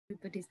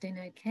Everybody's doing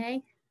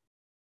okay?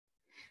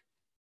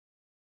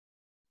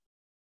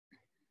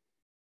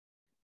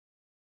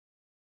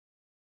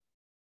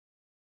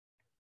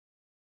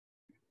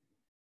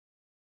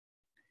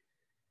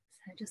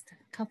 So just a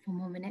couple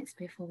more minutes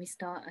before we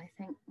start, I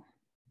think. A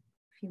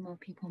few more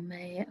people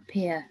may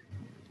appear.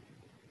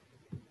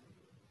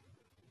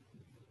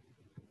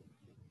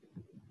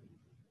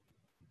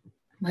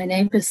 My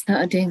neighbours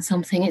started doing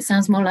something. It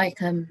sounds more like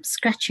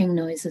scratching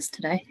noises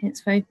today.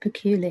 It's very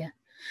peculiar.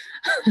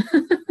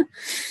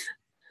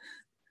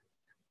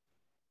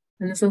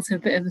 And there's also a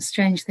bit of a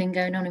strange thing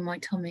going on in my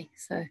tummy,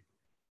 so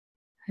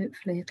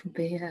hopefully it'll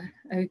be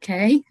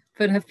okay.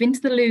 But I've been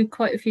to the loo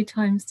quite a few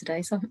times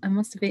today, so I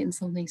must have eaten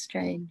something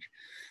strange.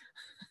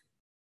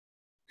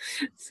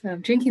 So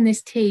I'm drinking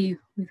this tea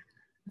with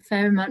a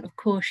fair amount of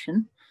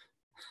caution,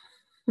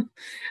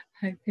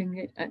 hoping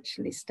it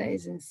actually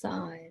stays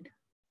inside.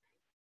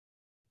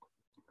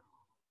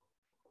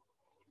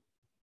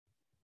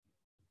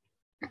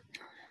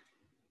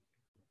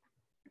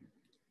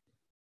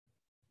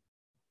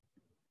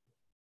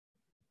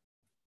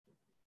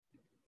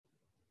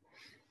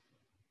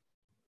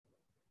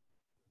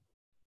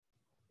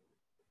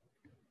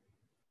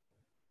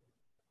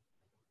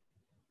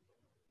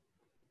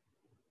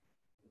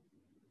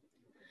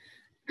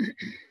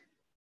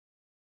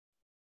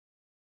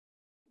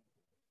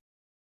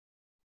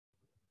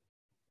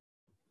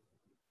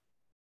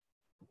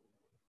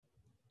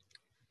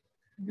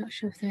 I'm not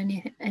sure if there's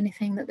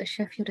anything that the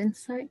Sheffield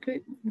Insight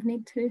group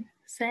need to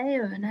say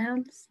or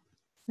announce,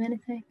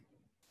 anything.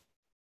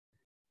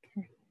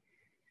 Okay.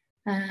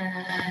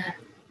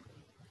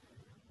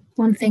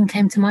 One thing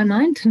came to my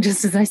mind,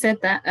 just as I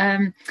said that,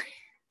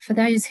 for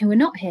those who were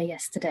not here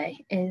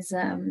yesterday, is,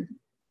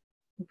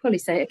 we'll probably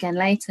say it again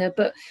later,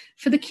 but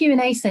for the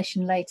Q&A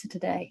session later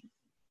today,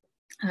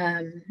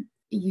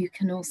 you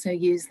can also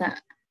use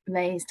that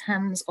raised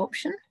hands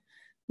option,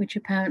 which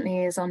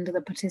apparently is under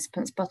the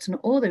participants button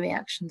or the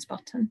reactions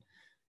button.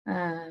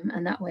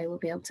 And that way we'll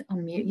be able to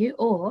unmute you,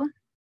 or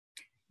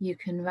you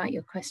can write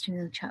your question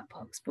in the chat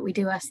box. But we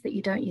do ask that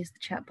you don't use the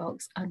chat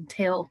box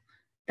until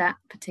that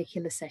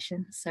particular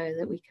session, so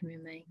that we can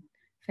remain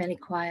fairly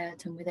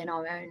quiet and within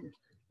our own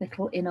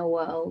little inner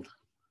world.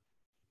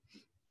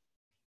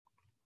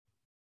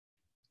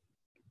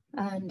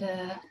 And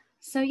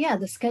so yeah,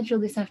 the schedule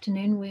this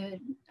afternoon, we're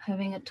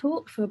having a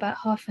talk for about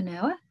half an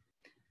hour,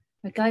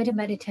 a guided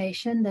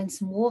meditation, then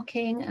some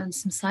walking and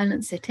some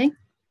silent sitting.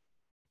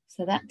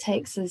 So that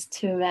takes us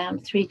to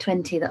around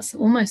 3:20. That's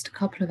almost a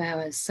couple of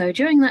hours. So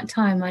during that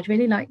time, I'd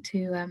really like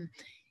to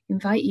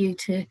invite you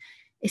to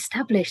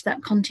establish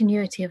that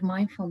continuity of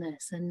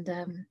mindfulness and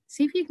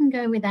see if you can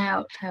go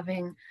without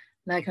having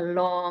like a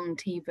long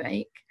tea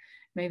break.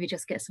 Maybe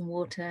just get some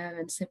water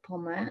and sip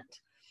on that.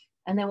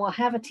 And then we'll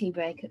have a tea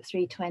break at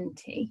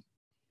 3:20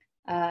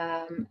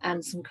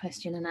 and some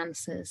question and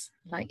answers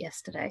like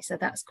yesterday. So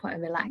that's quite a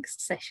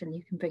relaxed session.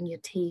 You can bring your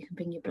tea, you can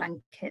bring your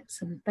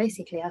blankets, and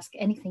basically ask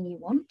anything you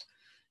want,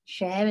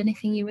 share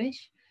anything you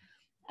wish.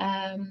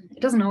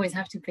 It doesn't always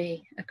have to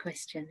be a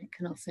question. It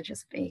can also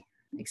just be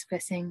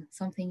expressing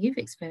something you've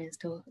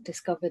experienced or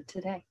discovered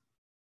today.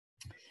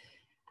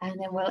 And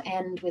then we'll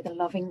end with a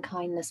loving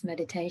kindness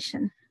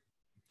meditation.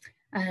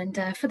 And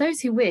for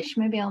those who wish,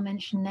 maybe I'll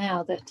mention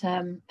now that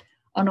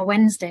on a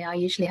Wednesday, I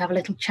usually have a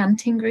little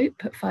chanting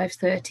group at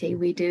 5:30.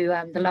 We do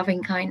the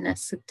Loving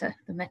Kindness Sutta,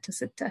 the Metta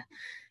Sutta,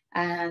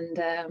 and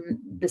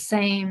the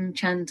same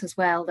chant as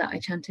well that I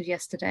chanted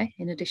yesterday,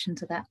 in addition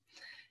to that.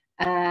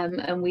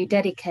 And we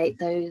dedicate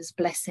those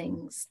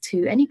blessings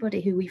to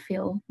anybody who we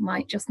feel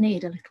might just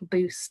need a little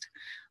boost,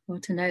 or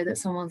to know that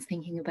someone's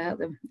thinking about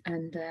them.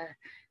 And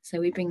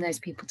so we bring those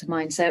people to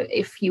mind. So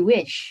if you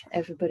wish,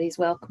 everybody's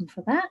welcome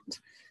for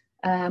that.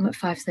 At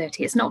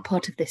 5:30. It's not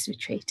part of this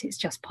retreat, it's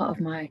just part of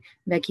my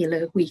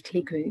regular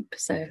weekly group.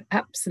 So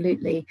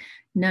absolutely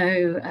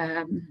no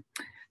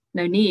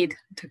need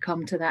to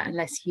come to that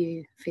unless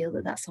you feel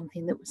that that's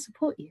something that would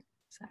support you.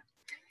 So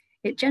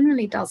it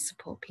generally does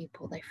support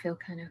people. They feel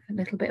kind of a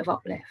little bit of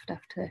uplift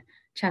after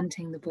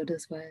chanting the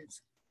Buddha's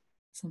words.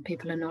 Some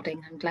people are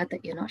nodding. I'm glad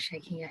that you're not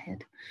shaking your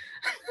head.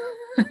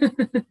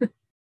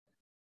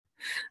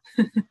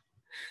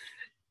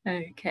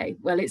 Okay,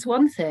 well, it's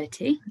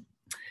 1:30.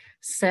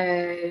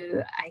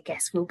 So I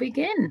guess we'll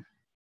begin.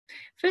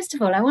 First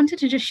of all, I wanted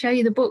to just show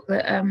you the book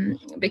that,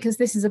 because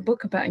this is a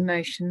book about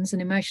emotions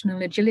and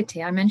emotional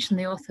agility. I mentioned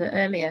the author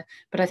earlier,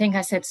 but I think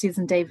I said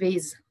Susan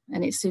Davies,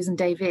 and it's Susan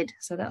David.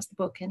 So that's the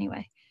book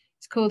anyway.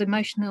 It's called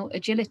Emotional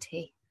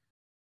Agility.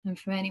 And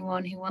for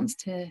anyone who wants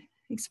to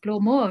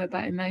explore more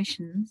about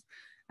emotions,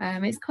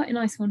 it's quite a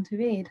nice one to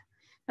read.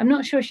 I'm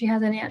not sure she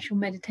has any actual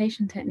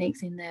meditation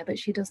techniques in there, but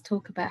she does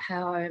talk about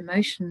how our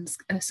emotions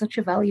are such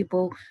a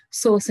valuable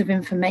source of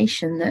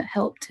information that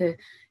help to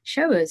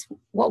show us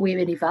what we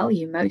really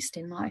value most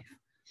in life.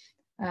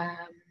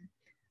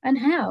 And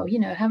how, you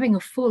know, having a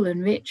full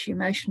and rich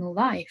emotional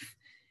life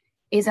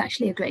is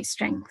actually a great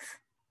strength.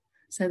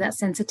 So that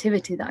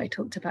sensitivity that I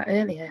talked about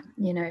earlier,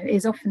 you know,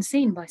 is often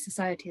seen by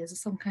society as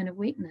some kind of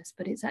weakness,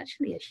 but it's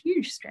actually a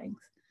huge strength.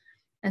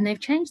 And they've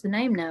changed the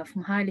name now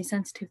from highly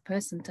sensitive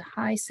person to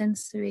high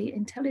sensory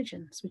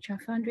intelligence, which I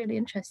find really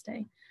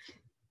interesting.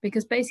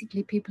 Because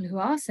basically people who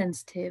are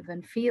sensitive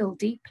and feel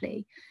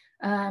deeply,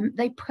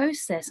 they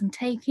process and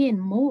take in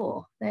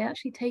more. They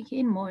actually take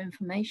in more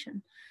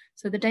information.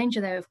 So the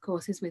danger there, of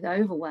course, is with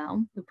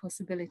overwhelm, the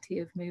possibility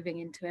of moving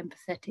into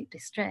empathetic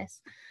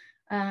distress.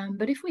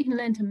 But if we can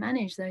learn to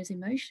manage those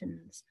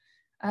emotions,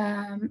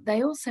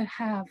 they also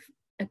have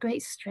a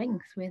great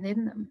strength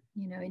within them,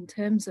 you know, in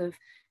terms of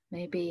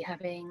maybe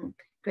having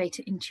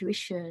greater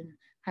intuition,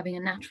 having a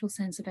natural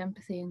sense of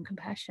empathy and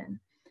compassion.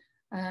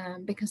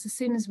 Because as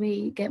soon as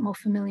we get more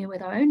familiar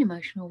with our own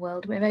emotional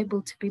world, we're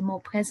able to be more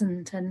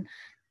present and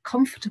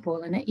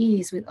comfortable and at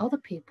ease with other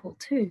people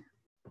too.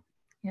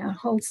 You know,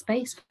 hold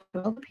space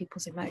for other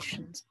people's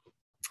emotions.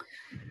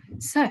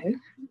 So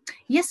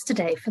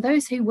yesterday, for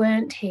those who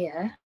weren't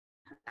here,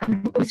 there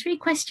were 3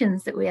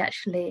 questions that we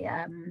actually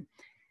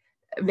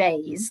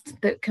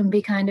raised that can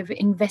be kind of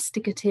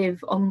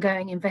investigative,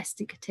 ongoing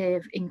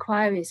investigative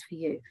inquiries for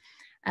you.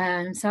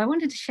 So I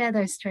wanted to share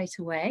those straight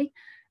away.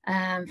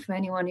 For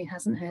anyone who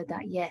hasn't heard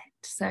that yet.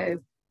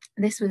 So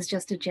this was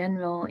just a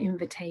general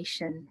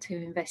invitation to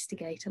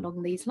investigate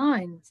along these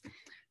lines.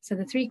 So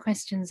the 3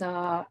 questions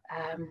are,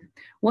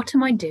 what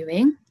am I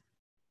doing?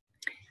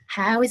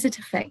 How is it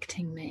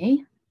affecting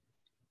me?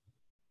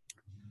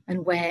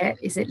 And where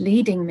is it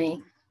leading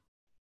me?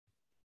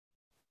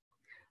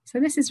 So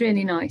this is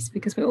really nice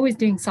because we're always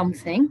doing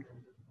something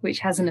which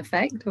has an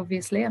effect,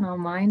 obviously, on our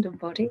mind and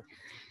body.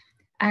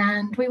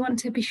 And we want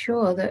to be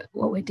sure that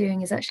what we're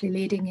doing is actually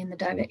leading in the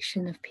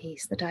direction of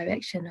peace, the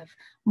direction of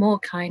more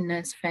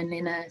kindness,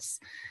 friendliness,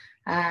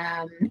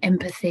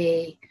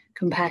 empathy,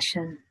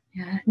 compassion,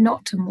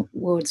 not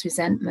towards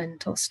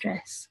resentment or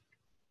stress.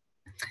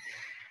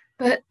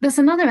 But there's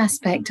another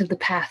aspect of the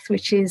path,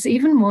 which is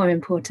even more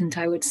important,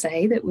 I would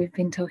say, that we've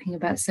been talking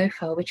about so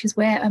far, which is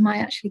where am I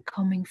actually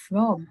coming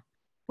from?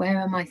 Where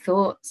are my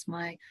thoughts,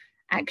 my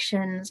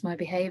actions, my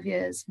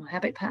behaviors, my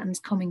habit patterns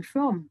coming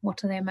from?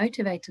 What are they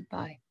motivated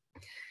by?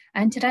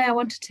 And today I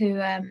wanted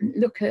to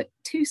look at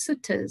 2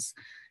 suttas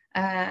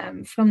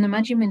from the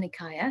Majjhima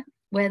Nikaya,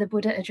 where the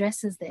Buddha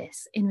addresses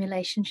this in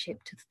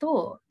relationship to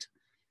thought.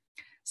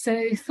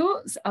 So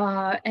thoughts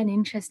are an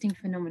interesting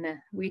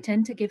phenomena. We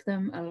tend to give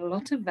them a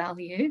lot of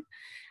value.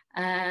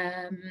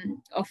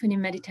 Often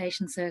in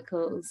meditation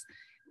circles,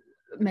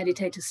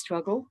 meditators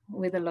struggle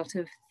with a lot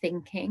of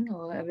thinking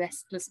or a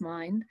restless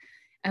mind.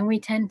 And we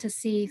tend to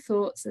see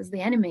thoughts as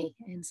the enemy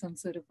in some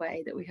sort of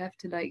way that we have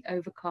to like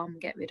overcome,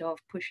 get rid of,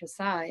 push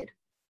aside.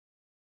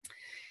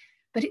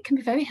 But it can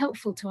be very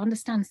helpful to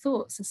understand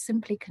thoughts as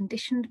simply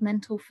conditioned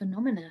mental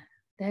phenomena.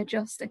 They're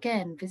just,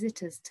 again,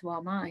 visitors to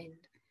our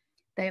mind.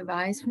 They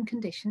arise from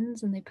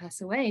conditions and they pass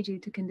away due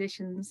to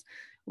conditions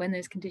when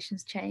those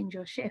conditions change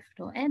or shift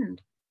or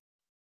end.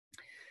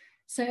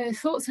 So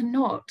thoughts are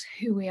not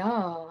who we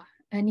are,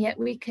 and yet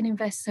we can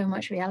invest so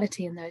much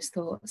reality in those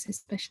thoughts,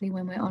 especially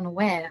when we're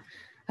unaware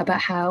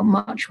about how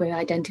much we're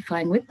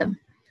identifying with them.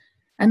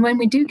 And when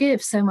we do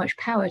give so much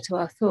power to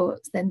our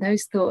thoughts, then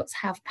those thoughts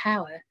have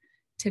power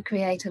to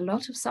create a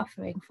lot of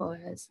suffering for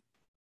us,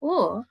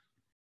 or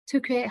to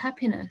create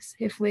happiness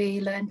if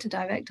we learn to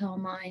direct our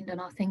mind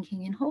and our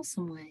thinking in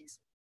wholesome ways.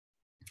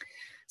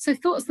 So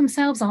thoughts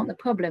themselves aren't the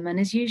problem, and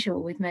as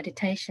usual with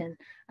meditation,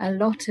 a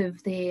lot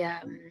of the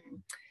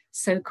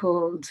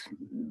so-called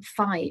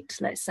fight,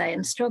 let's say,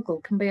 and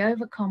struggle can be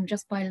overcome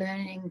just by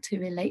learning to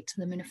relate to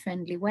them in a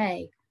friendly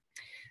way.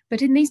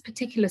 But in these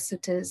particular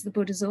suttas, the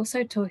Buddha's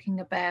also talking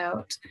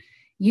about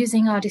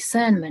using our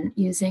discernment,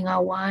 using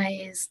our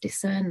wise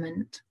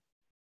discernment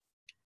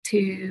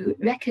to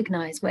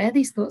recognize where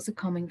these thoughts are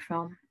coming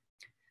from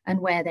and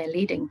where they're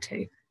leading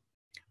to,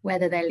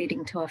 whether they're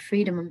leading to our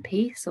freedom and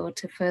peace or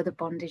to further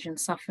bondage and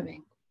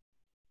suffering.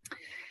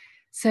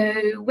 So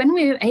when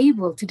we're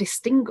able to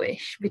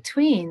distinguish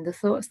between the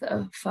thoughts that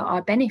are for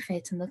our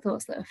benefit and the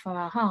thoughts that are for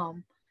our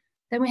harm,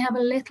 then we have a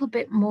little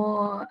bit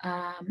more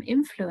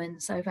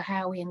influence over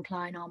how we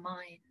incline our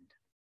mind.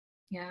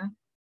 Yeah.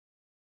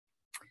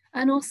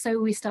 And also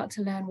we start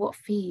to learn what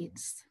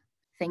feeds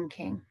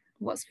thinking,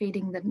 what's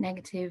feeding the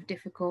negative,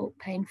 difficult,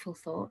 painful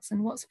thoughts,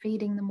 and what's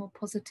feeding the more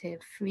positive,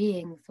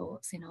 freeing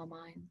thoughts in our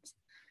minds.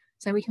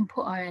 So we can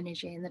put our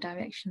energy in the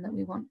direction that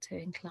we want to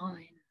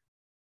incline.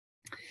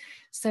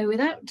 So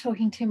without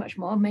talking too much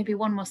more, maybe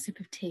one more sip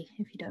of tea,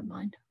 if you don't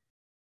mind.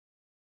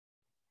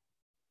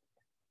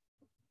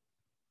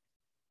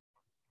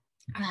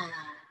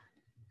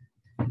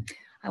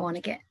 I want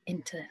to get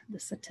into the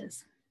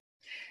suttas.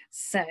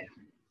 So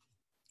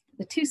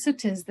the 2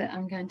 suttas that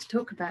I'm going to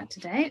talk about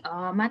today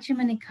are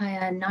Majjhima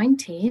Nikaya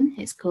 19,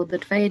 it's called the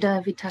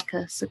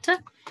Dvedhāvitakka Sutta,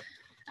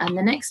 and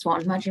the next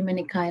one, Majjhima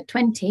Nikaya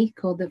 20,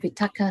 called the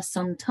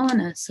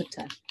Vitakkasaṇṭhāna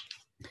Sutta.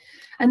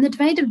 And the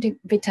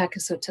Dvedhāvitakka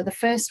Sutta, the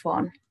first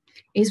one,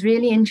 is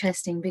really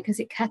interesting because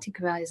it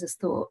categorizes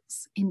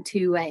thoughts in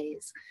 2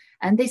 ways.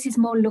 And this is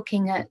more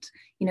looking at,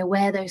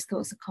 where those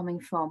thoughts are coming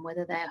from,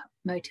 whether they're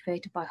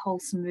motivated by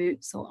wholesome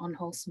roots or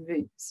unwholesome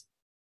roots.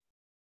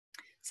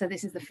 So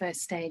this is the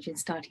first stage in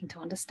starting to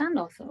understand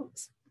our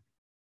thoughts.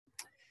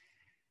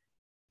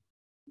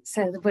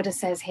 So the Buddha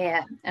says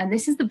here, and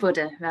this is the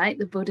Buddha, right?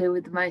 The Buddha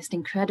with the most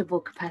incredible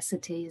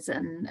capacities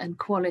and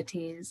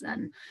qualities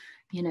and,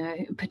 you know,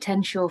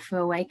 potential for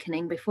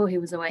awakening. Before he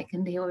was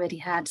awakened, he already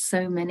had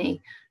so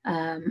many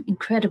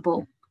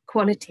incredible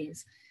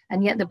qualities.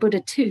 And yet the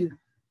Buddha too,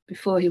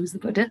 before he was the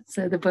Buddha,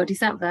 so the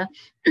Bodhisattva,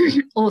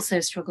 also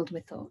struggled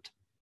with thought.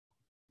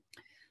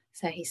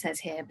 So he says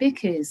here,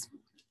 bhikkhus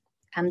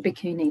and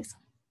bhikkhunis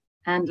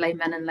and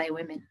laymen and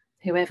laywomen,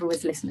 whoever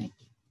was listening.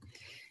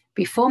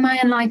 Before my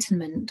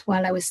enlightenment,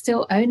 while I was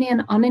still only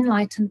an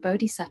unenlightened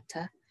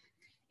bodhisattva,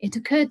 it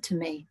occurred to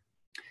me,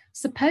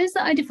 suppose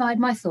that I divide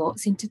my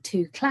thoughts into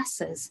two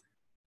classes.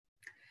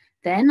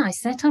 Then I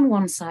set on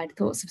one side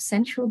thoughts of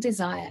sensual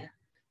desire,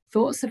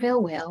 thoughts of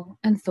ill will,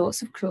 and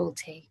thoughts of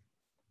cruelty.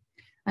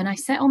 And I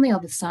set on the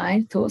other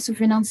side thoughts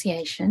of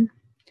renunciation,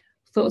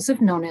 thoughts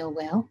of non-ill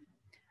will,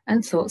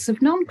 and thoughts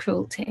of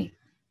non-cruelty.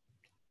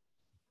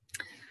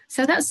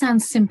 So that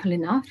sounds simple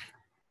enough,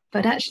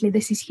 but actually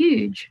this is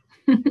huge.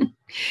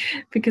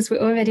 Because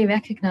we're already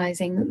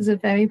recognizing that there's a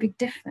very big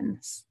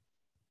difference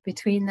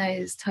between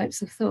those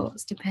types of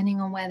thoughts depending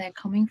on where they're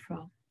coming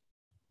from.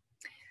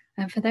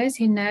 And for those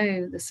who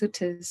know the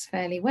suttas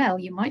fairly well,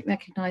 you might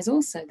recognize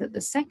also that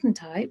the second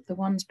type, the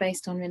ones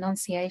based on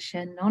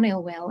renunciation,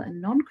 non-ill will,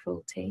 and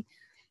non-cruelty,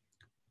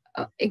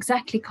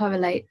 exactly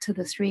correlate to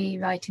the three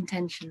right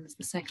intentions,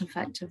 the second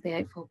factor of the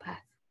Eightfold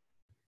Path.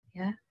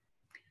 Yeah.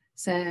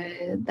 So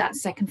that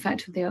second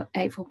factor of the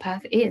Eightfold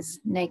Path is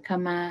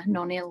nekama,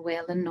 non-ill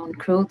will, and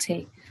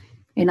non-cruelty.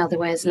 In other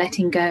words,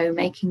 letting go,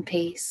 making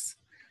peace,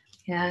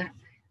 yeah,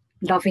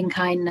 loving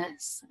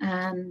kindness,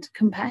 and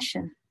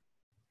compassion.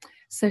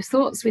 So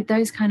thoughts with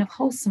those kind of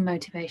wholesome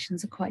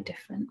motivations are quite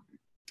different.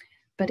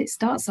 But it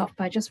starts off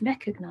by just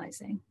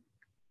recognizing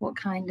what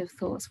kind of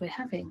thoughts we're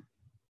having.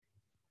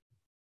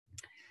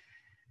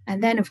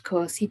 And then, of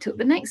course, he took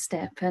the next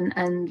step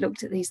and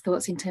looked at these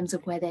thoughts in terms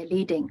of where they're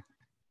leading.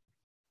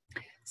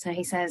 So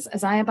he says,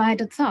 as I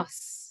abided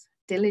thus,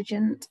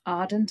 diligent,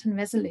 ardent, and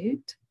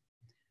resolute,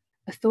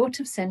 a thought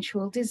of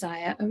sensual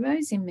desire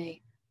arose in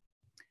me.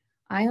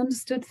 I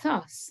understood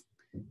thus,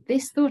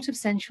 this thought of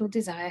sensual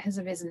desire has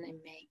arisen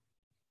in me.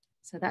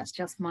 So that's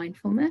just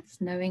mindfulness,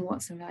 knowing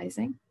what's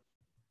arising.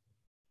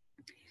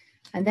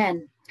 And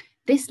then,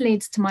 this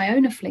leads to my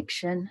own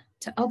affliction,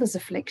 to others'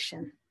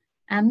 affliction,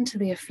 and to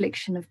the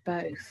affliction of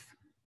both.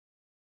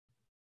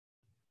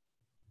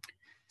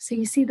 So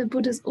you see, the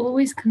Buddha's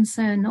always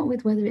concerned not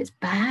with whether it's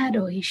bad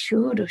or he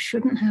should or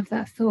shouldn't have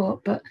that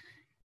thought, but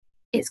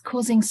it's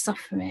causing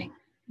suffering.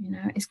 You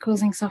know, it's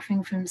causing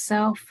suffering for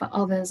himself, for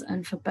others,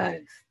 and for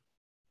both.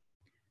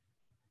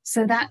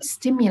 So that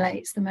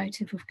stimulates the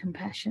motive of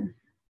compassion.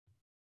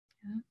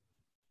 Yeah.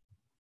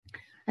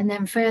 And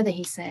then further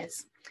he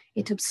says,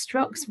 it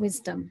obstructs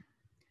wisdom,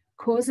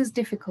 causes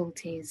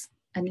difficulties,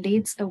 and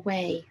leads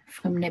away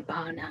from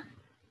nibbana.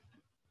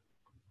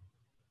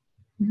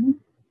 Mm-hmm.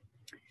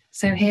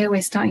 So here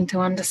we're starting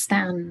to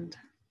understand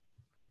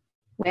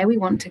where we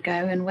want to go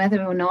and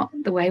whether or not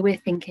the way we're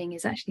thinking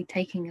is actually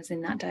taking us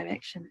in that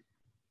direction.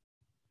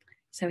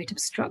 So it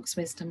obstructs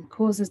wisdom,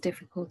 causes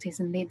difficulties,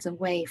 and leads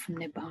away from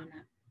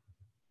nibbana.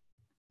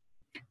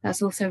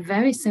 That's also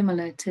very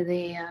similar to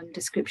the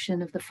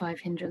description of the 5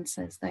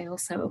 hindrances. They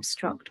also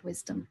obstruct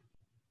wisdom.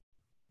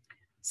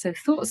 So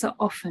thoughts are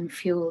often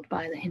fueled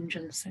by the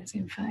hindrances,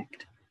 in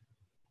fact.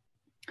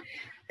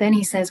 Then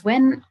he says,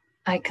 when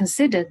I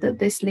considered that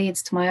this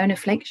leads to my own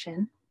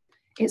affliction,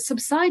 it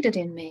subsided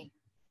in me.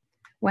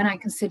 When I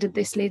considered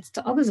this leads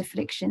to others'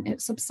 affliction,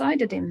 it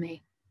subsided in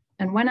me.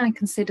 And when I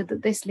considered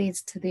that this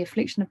leads to the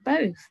affliction of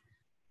both,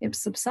 it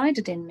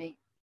subsided in me.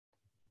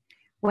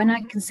 When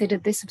I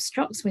considered this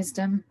obstructs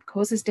wisdom,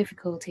 causes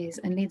difficulties,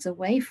 and leads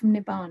away from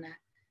nibbana,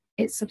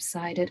 it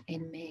subsided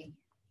in me.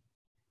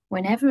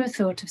 Whenever a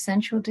thought of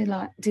sensual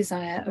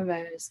desire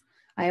arose,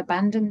 I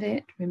abandoned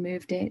it,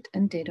 removed it,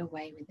 and did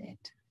away with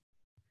it.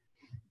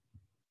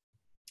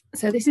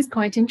 So this is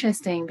quite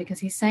interesting because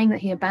he's saying that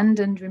he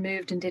abandoned,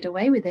 removed, and did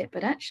away with it.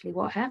 But actually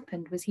what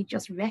happened was he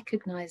just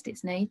recognized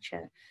its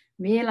nature,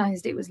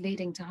 realized it was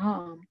leading to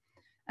harm.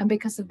 And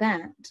because of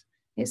that,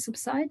 it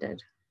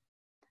subsided.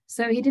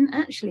 So he didn't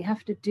actually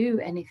have to do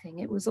anything.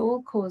 It was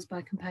all caused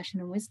by compassion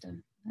and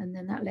wisdom. And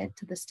then that led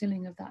to the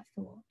stilling of that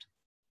thought.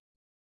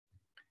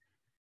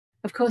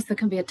 Of course, there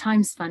can be a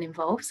time span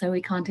involved, so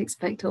we can't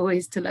expect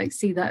always to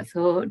see that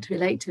thought,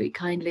 relate to it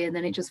kindly, and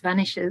then it just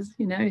vanishes,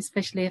 you know,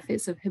 especially if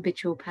it's a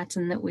habitual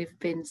pattern that we've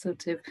been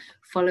sort of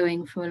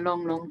following for a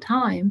long, long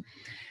time.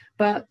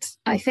 But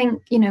I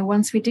think, you know,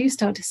 once we do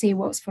start to see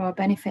what's for our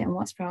benefit and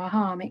what's for our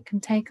harm, it can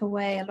take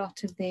away a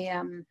lot of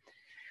the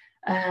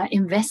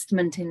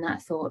investment in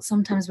that thought.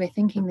 Sometimes we're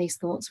thinking these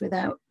thoughts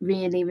without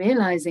really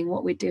realizing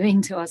what we're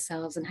doing to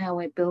ourselves and how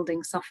we're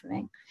building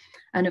suffering.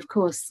 And of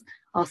course,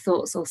 our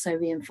thoughts also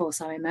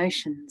reinforce our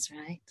emotions,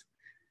 right?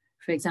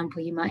 For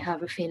example, you might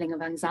have a feeling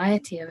of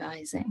anxiety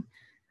arising.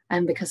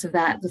 And because of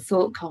that, the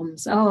thought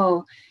comes,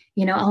 oh,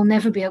 you know, I'll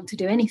never be able to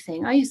do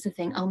anything. I used to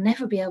think I'll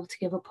never be able to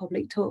give a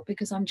public talk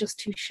because I'm just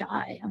too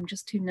shy. I'm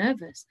just too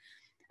nervous.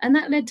 And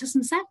that led to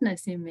some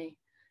sadness in me.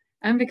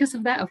 And because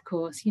of that, of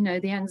course, you know,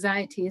 the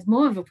anxiety is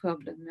more of a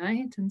problem,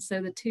 right? And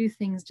so the two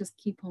things just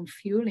keep on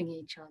fueling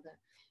each other.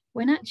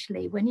 When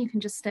actually, when you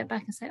can just step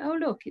back and say, oh,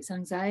 look, it's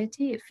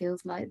anxiety. It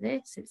feels like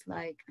this. It's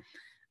like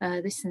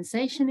this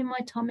sensation in my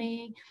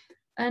tummy.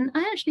 And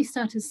I actually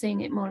started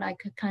seeing it more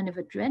like a kind of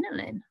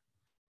adrenaline,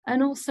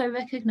 and also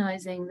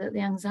recognizing that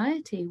the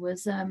anxiety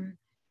was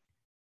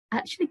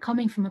actually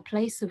coming from a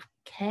place of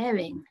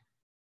caring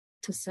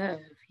to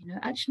serve, you know,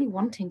 actually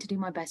wanting to do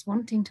my best,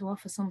 wanting to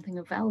offer something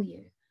of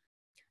value.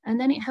 And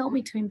then it helped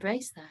me to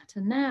embrace that.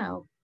 And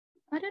now,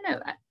 I don't know,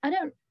 I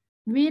don't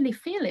really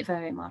feel it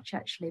very much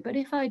actually, but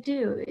if I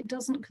do, it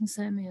doesn't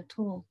concern me at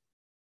all.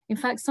 In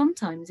fact,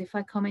 sometimes if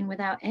I come in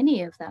without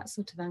any of that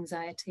sort of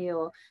anxiety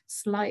or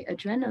slight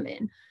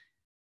adrenaline,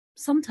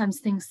 sometimes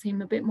things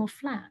seem a bit more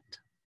flat.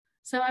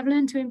 So I've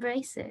learned to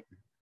embrace it,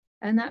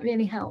 and that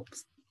really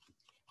helps.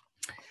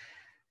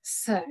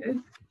 So,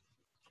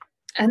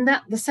 and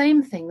that the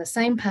same thing, the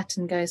same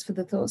pattern goes for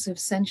the thoughts of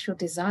sensual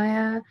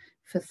desire,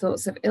 for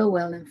thoughts of ill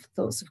will, and for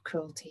thoughts of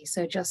cruelty.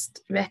 So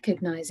just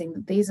recognizing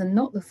that these are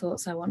not the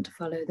thoughts I want to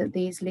follow, that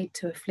these lead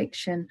to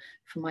affliction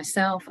for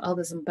myself,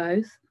 others, and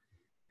both,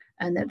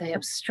 and that they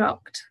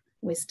obstruct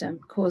wisdom,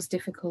 cause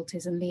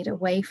difficulties, and lead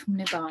away from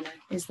nibbana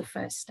is the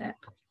first step.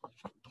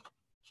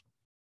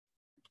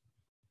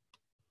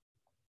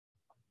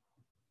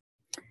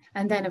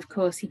 And then, of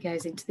course, he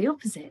goes into the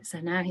opposite. So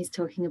now he's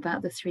talking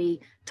about the three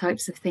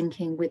types of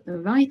thinking with the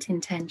right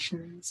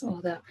intentions, or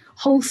the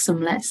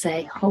wholesome, let's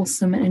say,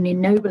 wholesome and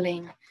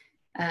ennobling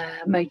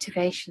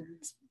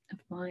motivations of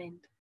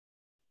mind.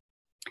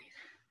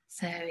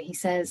 So he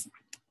says,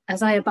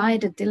 as I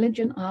abided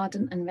diligent,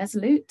 ardent, and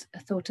resolute, a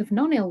thought of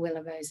non-ill will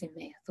arose in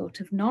me, a thought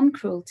of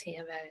non-cruelty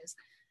arose,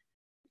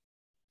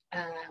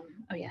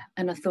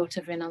 and a thought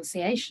of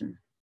renunciation.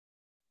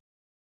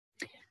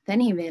 Then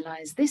he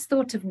realized, this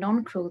thought of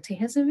non-cruelty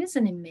has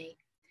arisen in me.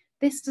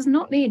 This does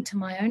not lead to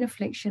my own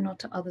affliction or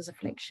to others'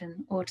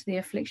 affliction, or to the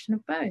affliction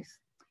of both.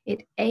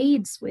 It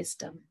aids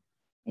wisdom.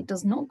 It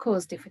does not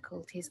cause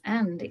difficulties,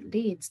 and it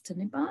leads to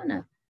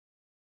nibbana.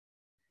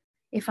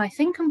 If I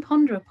think and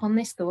ponder upon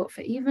this thought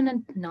for even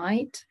a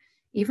night,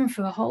 even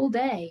for a whole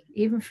day,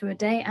 even for a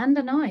day and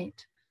a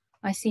night,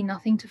 I see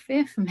nothing to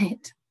fear from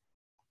it.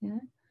 Yeah?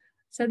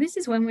 So this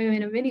is when we're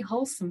in a really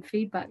wholesome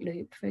feedback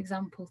loop. For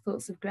example,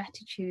 thoughts of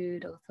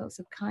gratitude, or thoughts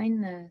of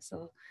kindness,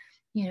 or,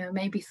 you know,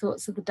 maybe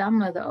thoughts of the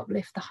Dhamma that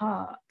uplift the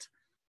heart.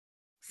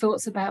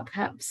 Thoughts about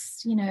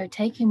perhaps, you know,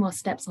 taking more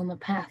steps on the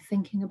path,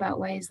 thinking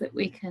about ways that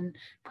we can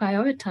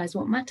prioritize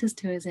what matters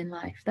to us in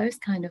life. Those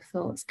kind of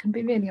thoughts can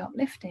be really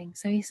uplifting.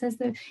 So he says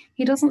that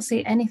he doesn't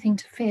see anything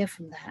to fear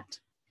from that.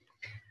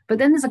 But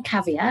then there's a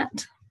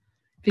caveat,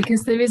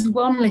 because there is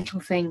one little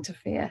thing to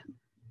fear.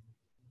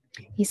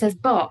 He says,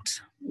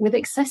 but with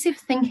excessive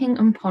thinking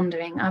and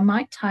pondering, I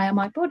might tire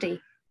my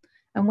body.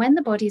 And when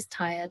the body is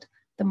tired,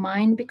 the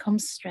mind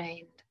becomes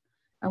strained.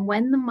 And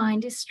when the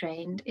mind is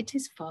strained, it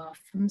is far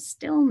from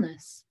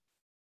stillness.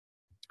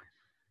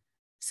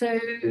 So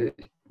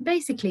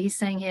basically he's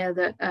saying here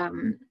that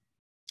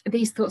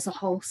these thoughts are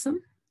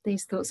wholesome.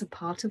 These thoughts are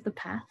part of the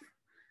path.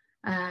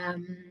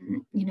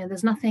 You know,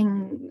 there's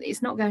nothing,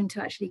 it's not going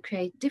to actually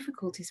create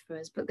difficulties for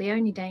us, but the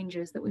only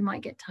danger is that we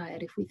might get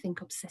tired if we think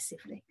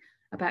obsessively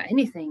about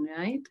anything,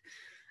 right?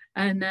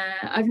 And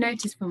I've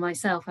noticed for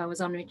myself, I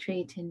was on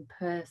retreat in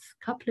Perth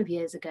a couple of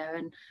years ago,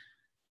 and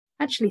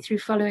actually through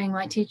following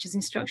my teacher's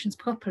instructions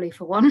properly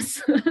for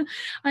once,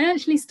 I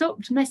actually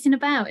stopped messing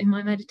about in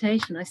my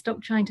meditation. I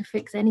stopped trying to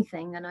fix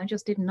anything, and I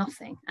just did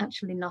nothing,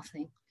 actually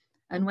nothing,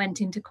 and went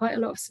into quite a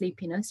lot of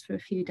sleepiness for a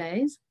few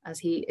days, as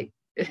he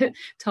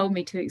told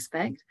me to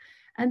expect.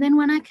 And then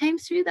when I came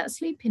through that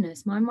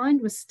sleepiness, my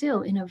mind was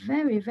still in a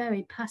very,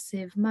 very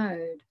passive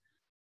mode.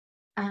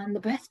 And the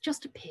breath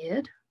just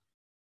appeared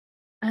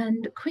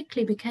and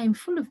quickly became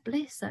full of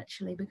bliss,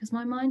 actually, because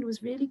my mind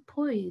was really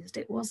poised.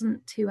 It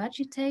wasn't too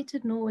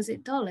agitated, nor was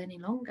it dull any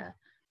longer.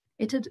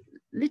 It had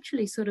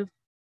literally sort of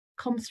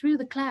come through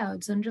the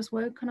clouds and just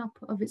woken up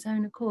of its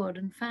own accord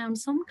and found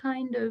some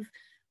kind of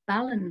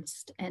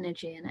balanced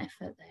energy and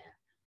effort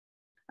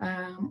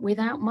there,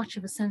 without much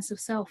of a sense of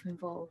self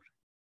involved,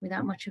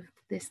 without much of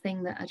this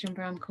thing that Ajahn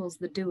Brahm calls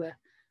the doer,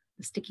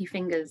 the sticky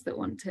fingers that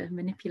want to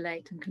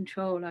manipulate and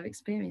control our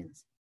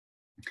experience.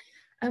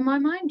 And my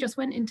mind just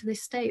went into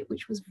this state,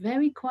 which was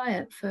very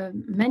quiet for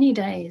many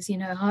days, you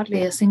know,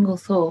 hardly a single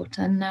thought.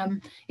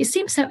 And it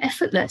seemed so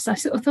effortless. I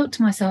sort of thought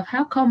to myself,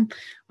 how come,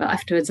 well,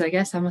 afterwards, I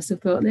guess I must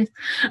have thought this,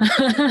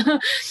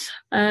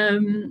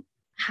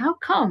 how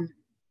come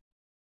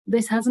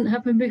this hasn't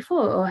happened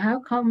before? Or how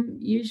come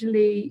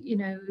usually, you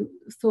know,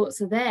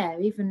 thoughts are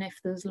there, even if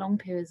there's long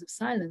periods of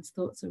silence,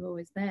 thoughts are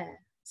always there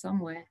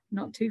somewhere,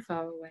 not too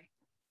far away.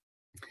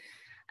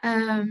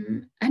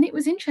 And it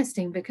was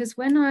interesting because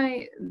when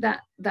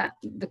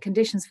the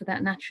conditions for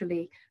that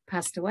naturally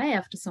passed away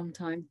after some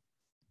time,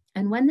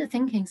 and when the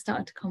thinking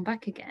started to come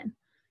back again,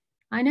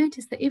 I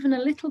noticed that even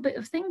a little bit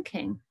of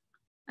thinking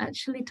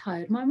actually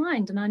tired my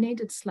mind, and I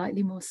needed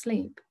slightly more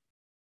sleep.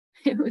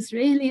 It was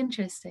really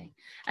interesting,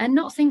 and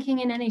not thinking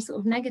in any sort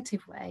of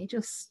negative way,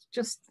 just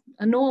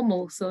a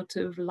normal sort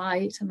of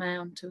light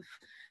amount of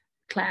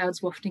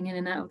clouds wafting in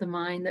and out of the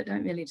mind that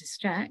don't really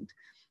distract.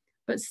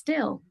 But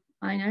still,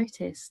 I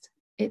noticed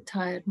it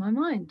tired my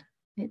mind.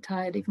 It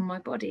tired even my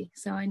body.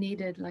 So I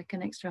needed like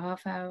an extra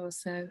half hour or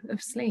so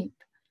of sleep.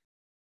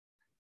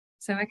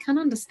 So I can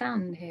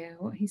understand here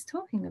what he's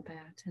talking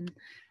about.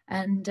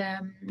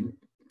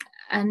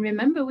 And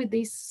remember with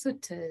these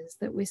suttas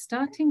that we're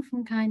starting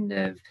from kind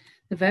of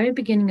the very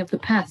beginning of the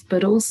path,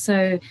 but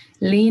also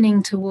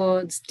leaning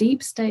towards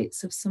deep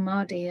states of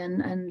samadhi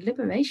and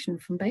liberation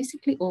from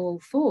basically all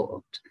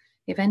thought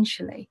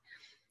eventually.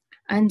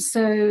 And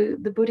so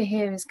the Buddha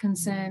here is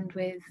concerned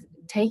with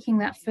taking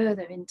that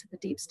further into the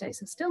deep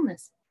states of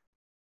stillness.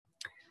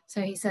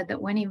 So he said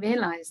that when he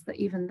realized that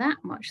even that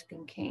much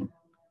thinking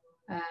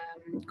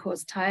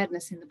caused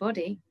tiredness in the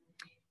body,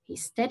 he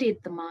steadied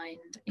the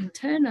mind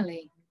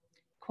internally,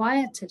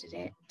 quieted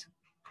it,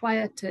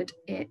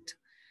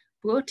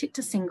 brought it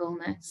to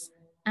singleness,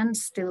 and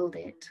stilled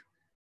it.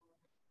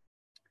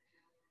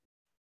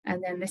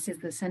 And then this is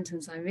the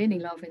sentence I really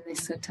love in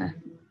this sutta.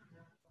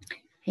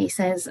 He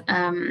says,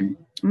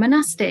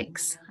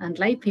 monastics and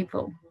lay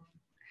people,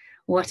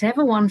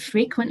 whatever one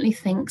frequently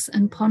thinks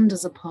and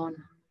ponders upon,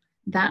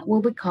 that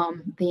will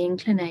become the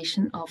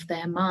inclination of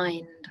their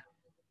mind.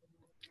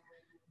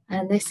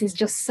 And this is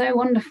just so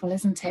wonderful,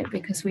 isn't it?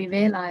 Because we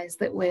realize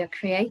that we're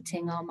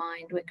creating our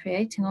mind, we're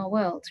creating our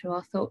world through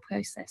our thought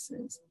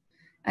processes.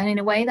 And in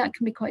a way that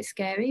can be quite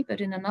scary,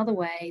 but in another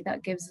way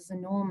that gives us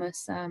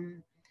enormous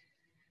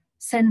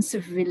sense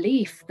of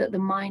relief that the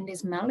mind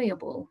is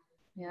malleable,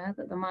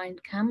 that the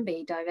mind can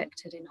be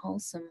directed in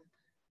wholesome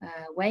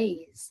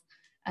ways,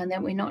 and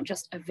that we're not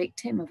just a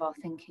victim of our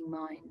thinking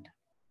mind.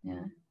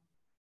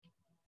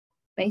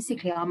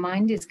 Basically, our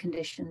mind is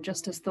conditioned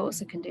just as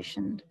thoughts are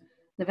conditioned.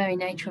 The very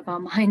nature of our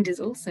mind is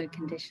also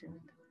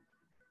conditioned.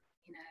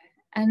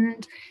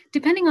 And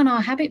depending on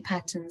our habit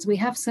patterns, we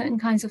have certain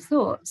kinds of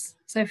thoughts.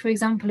 So, for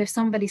example, if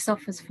somebody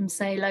suffers from,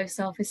 say, low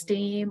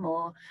self-esteem,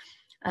 or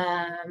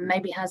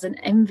maybe has an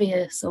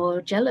envious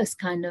or jealous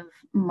kind of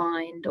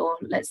mind, or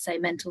let's say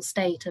mental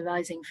state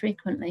arising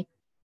frequently,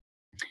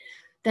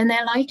 then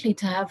they're likely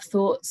to have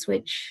thoughts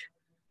which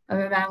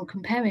are around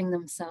comparing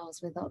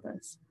themselves with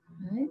others,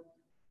 right?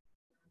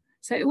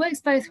 So it works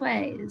both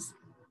ways.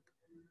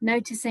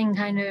 Noticing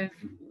kind of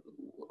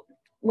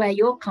where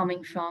you're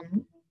coming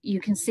from, you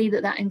can see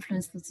that that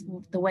influences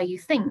the way you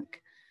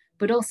think,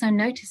 but also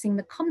noticing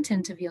the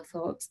content of your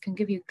thoughts can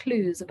give you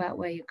clues about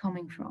where you're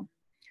coming from.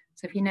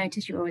 So if you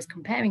notice you're always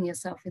comparing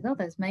yourself with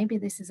others, maybe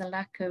this is a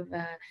lack of,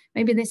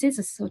 maybe this is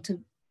a sort of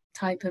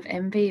type of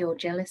envy or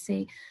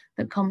jealousy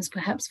that comes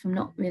perhaps from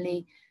not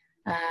really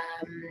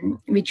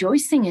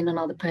rejoicing in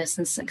another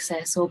person's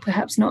success, or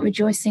perhaps not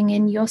rejoicing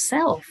in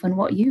yourself and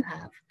what you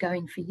have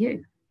going for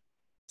you.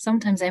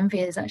 Sometimes envy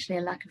is actually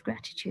a lack of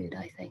gratitude,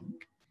 I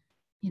think.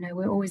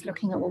 We're always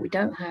looking at what we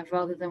don't have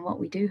rather than what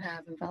we do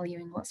have and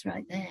valuing what's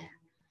right there.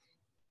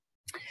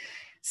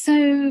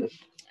 So,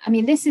 I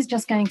mean, this is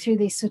just going through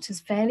these suttas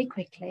fairly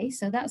quickly.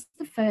 So that's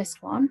the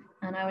first one.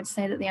 And I would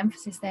say that the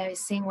emphasis there is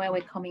seeing where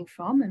we're coming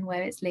from and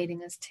where it's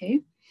leading us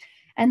to.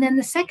 And then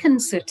the second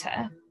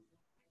sutta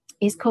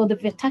is called the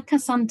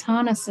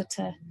Vitakkasaṇṭhāna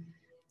Sutta.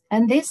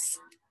 And this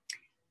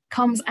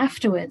comes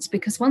afterwards,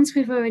 because once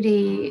we've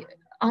already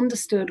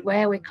understood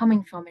where we're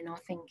coming from in our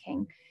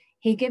thinking,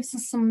 he gives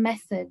us some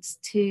methods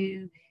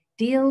to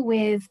deal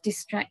with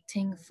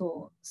distracting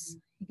thoughts.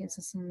 He gives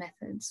us some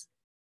methods,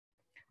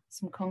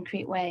 some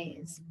concrete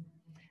ways.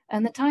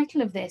 And the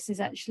title of this is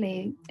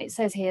actually, it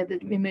says here, the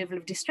removal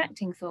of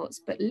distracting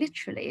thoughts, but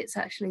literally it's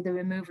actually the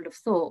removal of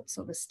thoughts,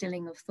 or the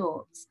stilling of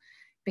thoughts.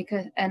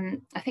 Because,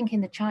 and I think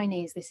in the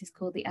Chinese, this is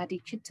called the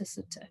Adhicitta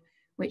Sutta,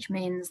 which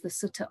means the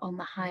sutta on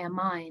the higher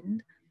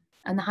mind.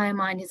 And the higher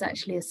mind is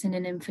actually a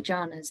synonym for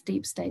jhanas,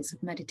 deep states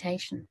of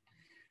meditation.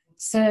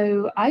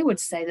 So I would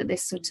say that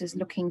this sutta is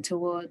looking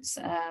towards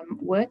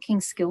working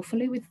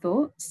skillfully with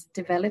thoughts,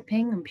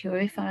 developing and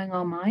purifying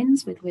our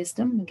minds with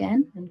wisdom,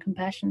 again, and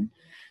compassion,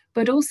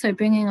 but also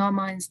bringing our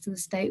minds to the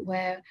state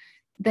where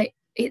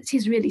it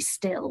is really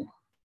still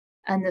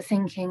and the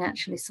thinking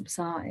actually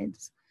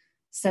subsides,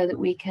 so that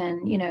we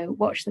can,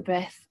 watch the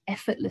breath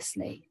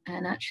effortlessly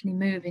and actually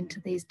move into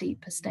these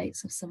deeper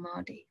states of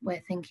samadhi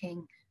where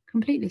thinking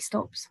completely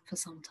stops for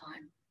some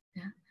time.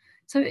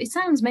 So it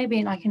sounds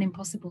maybe like an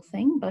impossible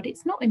thing, but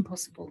it's not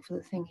impossible for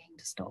the thinking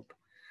to stop.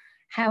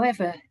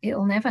 However, it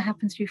will never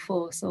happen through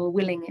force or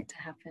willing it to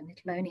happen.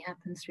 It will only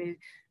happen through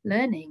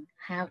learning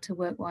how to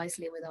work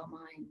wisely with our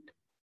mind.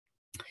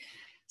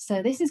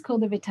 So this is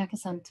called the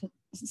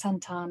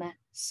Vitakkasaṇṭhāna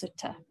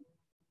Sutta.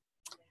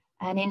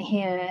 And in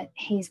here,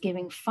 he's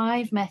giving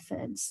 5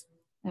 methods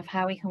of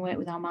how we can work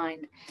with our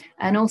mind.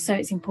 And also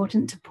it's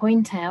important to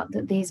point out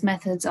that these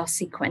methods are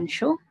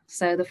sequential.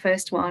 So the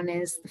first one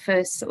is the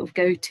first sort of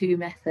go-to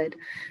method.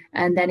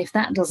 And then if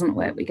that doesn't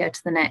work, we go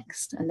to the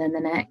next, and then the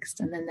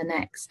next, and then the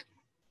next.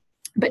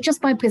 But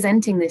just by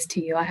presenting this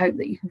to you, I hope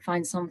that you can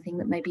find something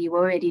that maybe you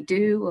already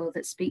do, or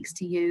that speaks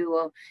to you,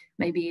 or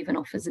maybe even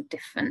offers a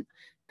different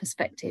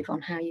perspective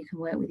on how you can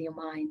work with your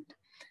mind.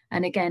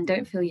 And again,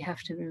 don't feel you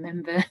have to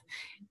remember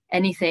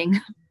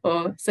anything,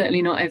 or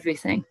certainly not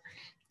everything.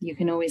 You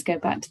can always go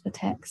back to the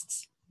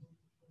texts.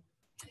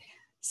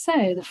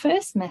 So the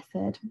first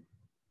method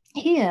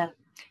here,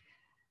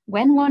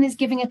 when one is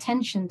giving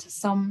attention to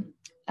some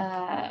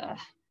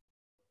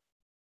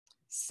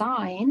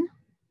sign,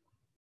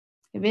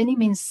 it really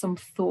means some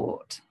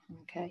thought,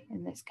 okay,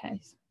 in this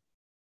case.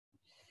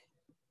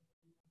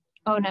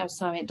 Oh, no,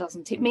 sorry, it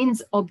doesn't. It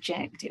means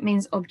object. It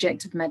means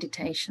object of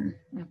meditation,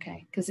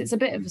 okay, because it's a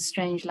bit of a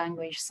strange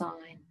language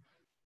sign.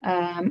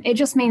 It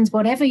just means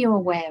whatever you're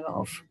aware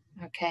of,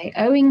 okay,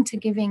 owing to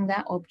giving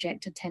that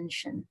object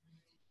attention,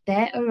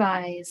 there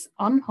arise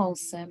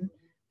unwholesome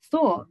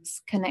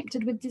thoughts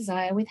connected with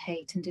desire, with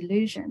hate and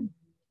delusion.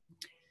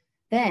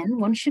 Then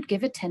one should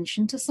give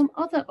attention to some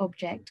other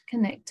object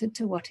connected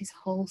to what is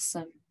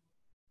wholesome.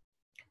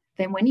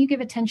 Then when you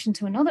give attention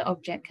to another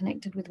object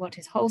connected with what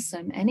is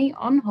wholesome, any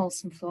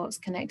unwholesome thoughts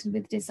connected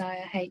with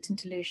desire, hate and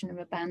delusion are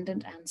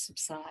abandoned and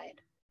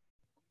subside.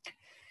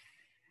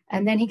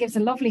 And then he gives a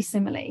lovely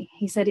simile.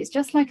 He said, it's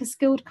just like a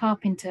skilled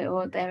carpenter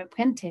or their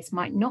apprentice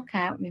might knock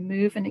out,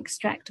 remove and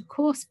extract a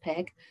coarse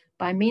peg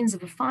by means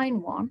of a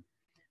fine one.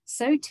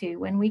 So too,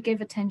 when we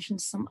give attention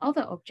to some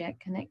other object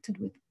connected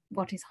with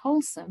what is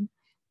wholesome,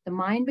 the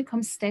mind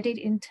becomes steadied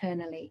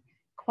internally,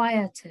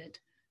 quieted,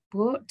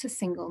 brought to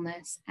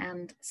singleness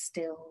and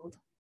stilled.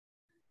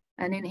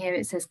 And in here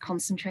it says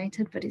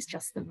concentrated, but it's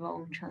just the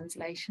wrong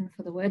translation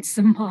for the word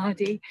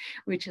samadhi,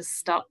 which is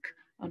stuck,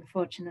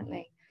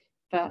 unfortunately.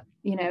 But,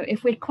 you know,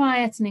 if we're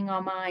quietening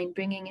our mind,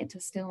 bringing it to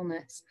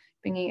stillness,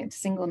 bringing it to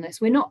singleness,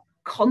 we're not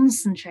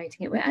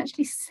concentrating it, we're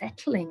actually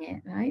settling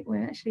it, right?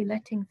 We're actually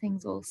letting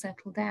things all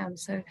settle down.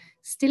 So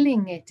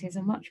stilling it is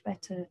a much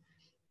better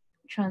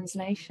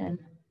translation,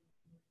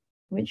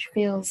 which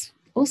feels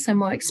also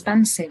more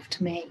expansive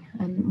to me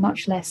and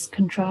much less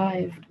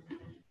contrived.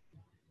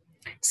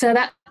 So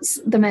that's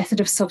the method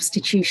of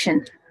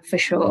substitution for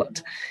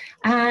short.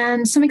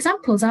 And some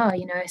examples are,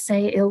 you know,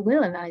 say ill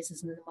will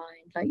arises in the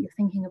mind, like you're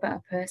thinking about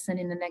a person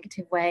in a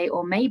negative way,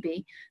 or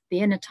maybe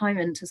the inner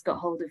tyrant has got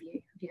hold of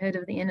you. Have you heard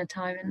of the inner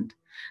tyrant?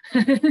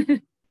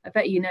 I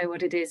bet you know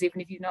what it is, even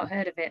if you've not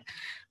heard of it,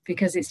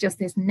 because it's just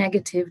this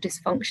negative,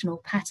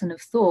 dysfunctional pattern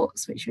of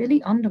thoughts, which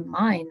really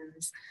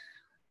undermines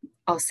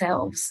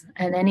ourselves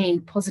and any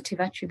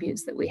positive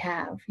attributes that we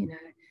have. You know,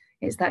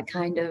 it's that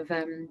kind of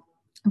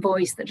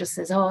voice that just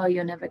says, oh,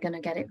 you're never going to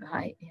get it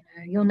right. You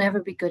know, you'll never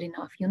be good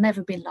enough. You'll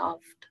never be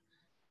loved.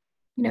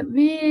 You know,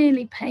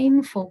 really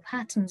painful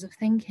patterns of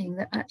thinking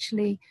that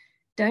actually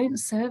don't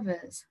serve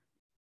us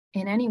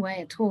in any way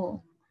at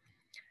all.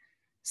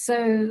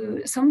 So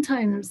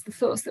sometimes the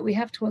thoughts that we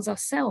have towards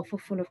ourselves are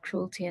full of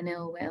cruelty and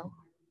ill will.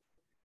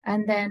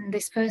 And then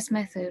this first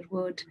method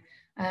would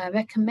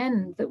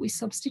recommend that we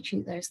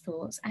substitute those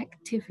thoughts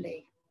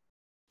actively.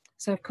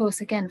 So of course,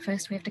 again,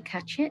 first we have to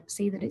catch it,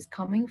 see that it's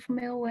coming from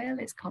ill will,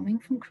 it's coming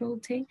from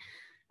cruelty,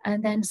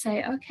 and then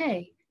say,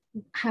 okay,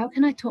 how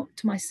can I talk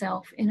to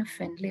myself in a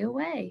friendlier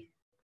way?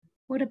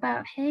 What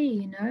about, hey,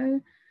 you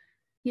know,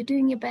 you're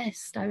doing your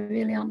best. I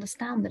really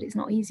understand that it's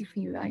not easy for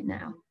you right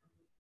now,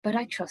 but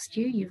I trust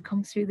you. You've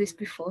come through this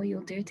before,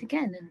 you'll do it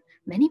again. And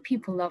many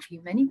people love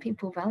you. Many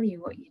people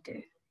value what you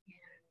do.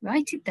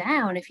 Write it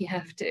down if you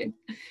have to,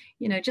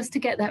 you know, just to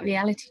get that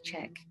reality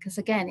check. Because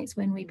again, it's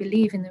when we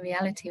believe in the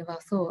reality of our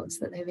thoughts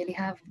that they really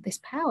have this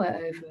power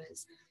over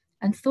us.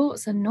 And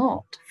thoughts are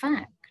not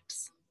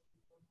facts,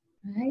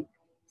 right?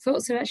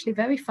 Thoughts are actually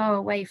very far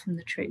away from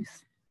the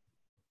truth.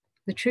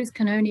 The truth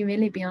can only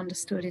really be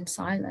understood in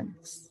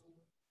silence.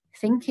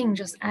 Thinking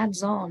just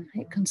adds on.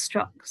 It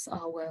constructs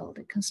our world.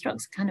 It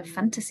constructs a kind of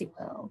fantasy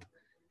world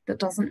that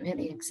doesn't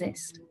really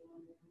exist.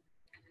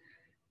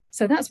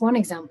 So that's one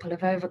example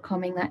of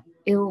overcoming that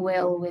ill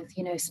will with,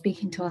 you know,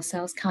 speaking to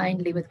ourselves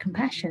kindly with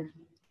compassion.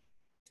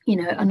 You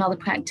know, another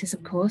practice,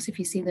 of course, if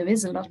you see there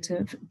is a lot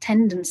of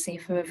tendency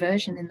for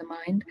aversion in the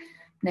mind,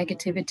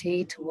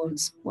 negativity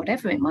towards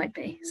whatever it might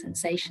be,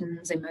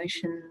 sensations,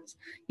 emotions,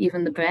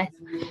 even the breath,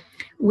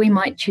 we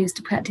might choose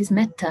to practice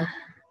metta,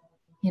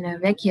 you know,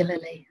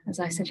 regularly, as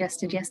I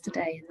suggested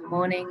yesterday, in the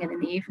morning and in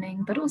the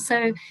evening, but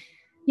also,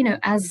 you know,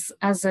 as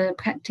a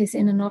practice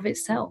in and of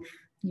itself.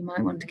 You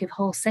might want to give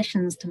whole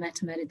sessions to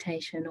metta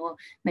meditation, or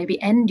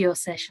maybe end your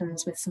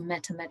sessions with some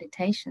metta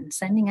meditation,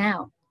 sending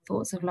out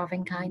thoughts of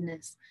loving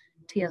kindness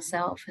to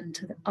yourself and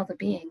to the other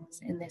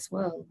beings in this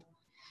world.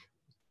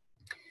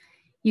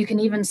 You can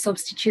even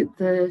substitute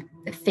the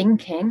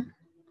thinking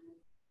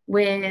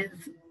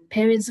with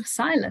periods of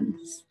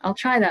silence. I'll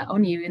try that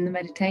on you in the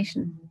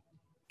meditation.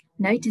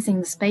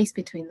 Noticing the space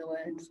between the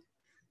words.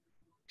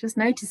 Just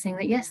noticing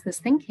that, yes, there's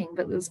thinking,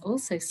 but there's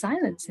also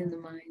silence in the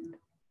mind.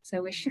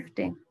 So we're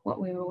shifting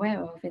what we're aware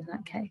of in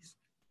that case.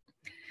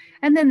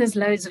 And then there's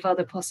loads of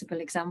other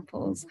possible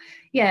examples.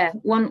 Yeah,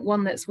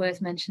 one that's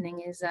worth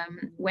mentioning is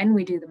when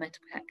we do the metta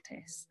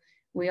practice,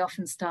 we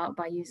often start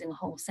by using a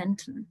whole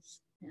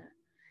sentence. Yeah.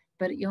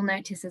 But you'll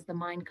notice as the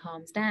mind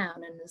calms down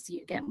and as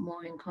you get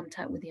more in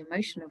contact with the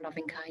emotion of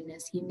loving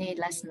kindness, you need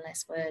less and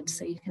less words.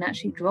 So you can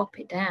actually drop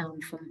it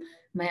down from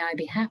may I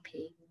be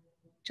happy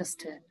just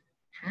to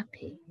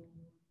happy.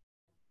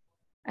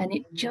 And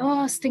it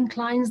just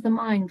inclines the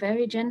mind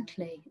very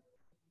gently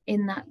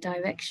in that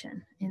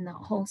direction, in that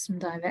wholesome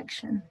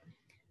direction,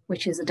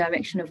 which is a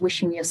direction of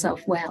wishing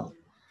yourself well,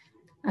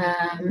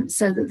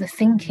 so that the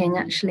thinking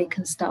actually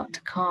can start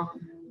to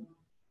calm.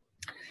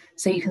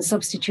 So you can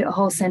substitute a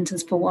whole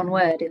sentence for one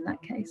word in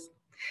that case.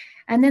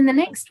 And then the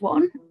next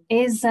one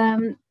is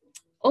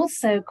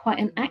also quite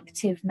an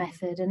active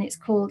method, and it's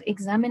called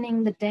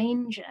examining the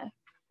danger.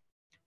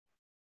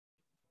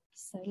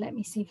 So let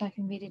me see if I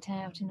can read it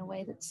out in a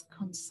way that's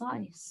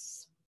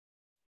concise.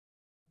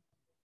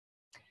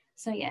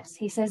 So yes,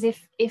 he says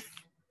if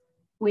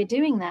we're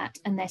doing that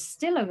and there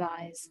still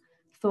arise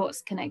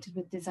thoughts connected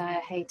with desire,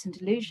 hate, and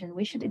delusion,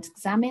 we should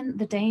examine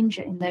the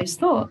danger in those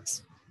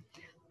thoughts.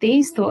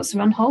 These thoughts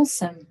are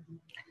unwholesome.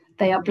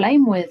 They are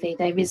blameworthy.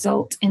 They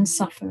result in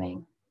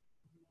suffering.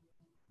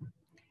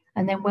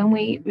 And then when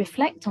we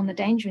reflect on the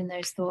danger in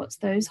those thoughts,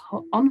 those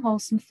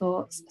unwholesome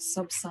thoughts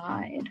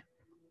subside.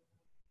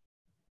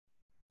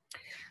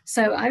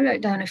 So I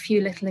wrote down a few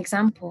little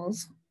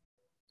examples.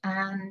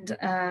 And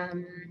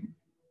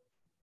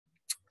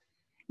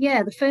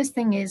yeah, the first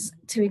thing is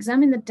to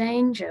examine the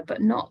danger,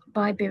 but not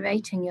by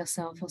berating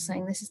yourself or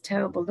saying, this is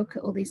terrible. Look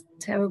at all these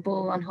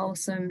terrible,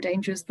 unwholesome,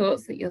 dangerous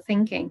thoughts that you're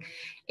thinking.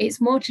 It's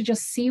more to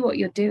just see what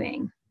you're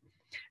doing.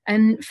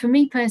 And for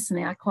me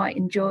personally, I quite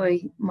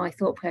enjoy my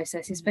thought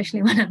process,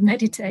 especially when I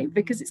meditate,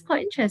 because it's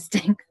quite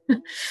interesting.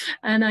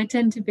 And I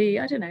tend to be,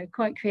 I don't know,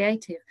 quite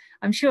creative.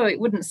 I'm sure it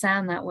wouldn't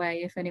sound that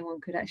way if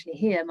anyone could actually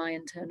hear my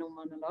internal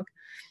monologue.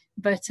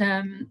 But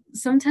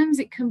sometimes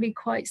it can be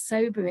quite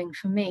sobering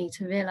for me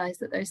to realize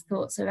that those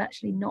thoughts are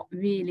actually not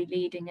really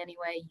leading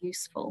anywhere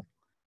useful,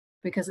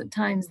 because at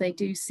times they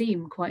do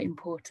seem quite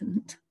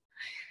important.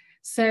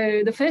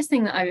 So the first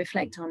thing that I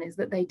reflect on is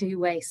that they do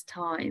waste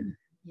time,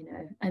 you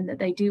know, and that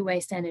they do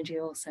waste energy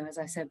also. As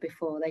I said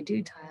before, they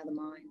do tire the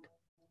mind.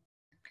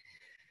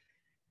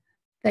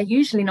 They're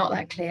usually not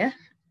that clear,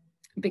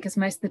 because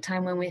most of the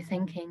time when we're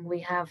thinking,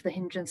 we have the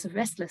hindrance of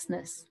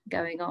restlessness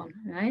going on,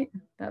 right?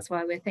 That's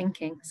why we're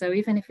thinking. So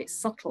even if it's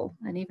subtle,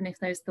 and even if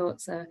those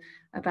thoughts are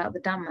about the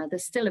Dhamma,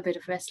 there's still a bit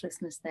of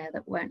restlessness there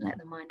that won't let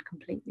the mind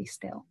completely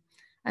still.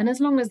 And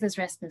as long as there's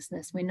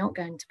restlessness, we're not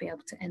going to be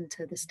able to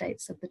enter the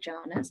states of the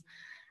jhanas.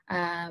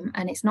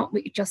 And it's not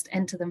we just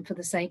enter them for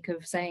the sake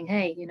of saying,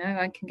 hey, you know,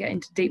 I can get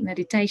into deep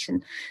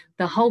meditation.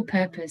 The whole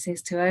purpose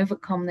is to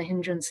overcome the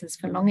hindrances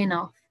for long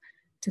enough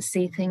to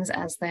see things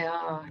as they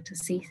are, to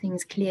see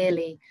things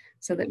clearly,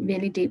 so that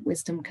really deep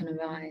wisdom can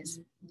arise.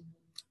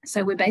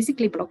 So we're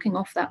basically blocking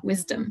off that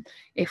wisdom.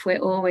 If we're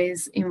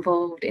always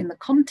involved in the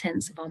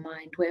contents of our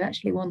mind, we're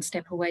actually one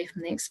step away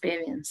from the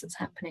experience that's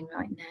happening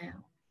right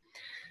now.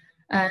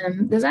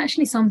 There's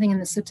actually something in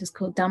the suttas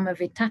called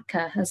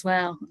Dhammavitakka as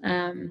well.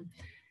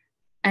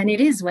 And it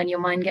is when your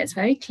mind gets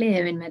very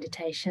clear in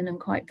meditation and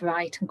quite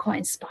bright and quite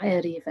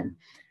inspired even,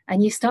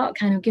 and you start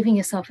kind of giving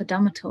yourself a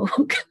Dhamma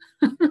talk.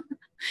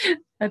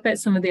 I bet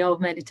some of the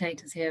old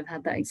meditators here have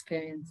had that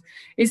experience.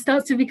 It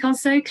starts to become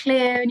so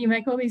clear, and you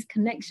make all these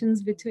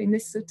connections between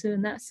this sutta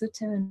and that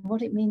sutta, and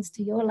what it means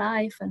to your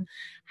life and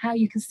how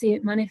you can see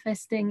it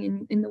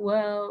manifesting in the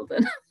world.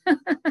 And,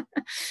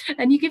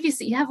 and you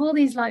have all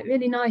these like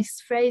really nice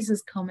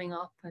phrases coming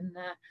up,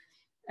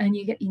 and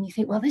you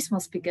think, well, this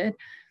must be good.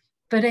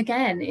 But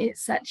again,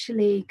 it's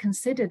actually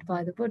considered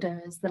by the Buddha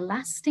as the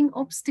lasting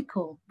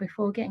obstacle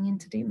before getting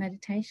into deep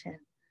meditation.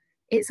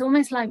 It's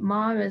almost like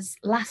Mara's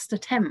last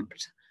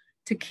attempt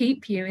to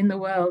keep you in the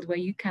world where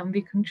you can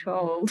be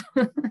controlled.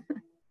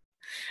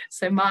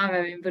 So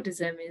Mara in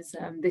Buddhism is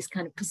this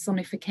kind of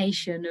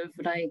personification of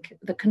like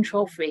the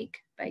control freak,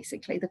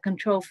 basically, the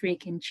control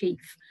freak in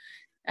chief.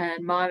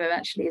 And Mara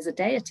actually is a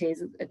deity,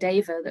 is a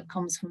deva that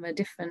comes from a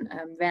different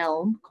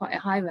realm, quite a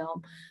high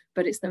realm,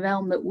 but it's the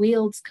realm that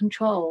wields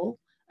control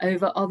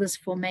over others'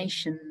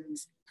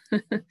 formations.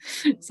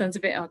 Sounds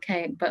a bit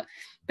archaic, but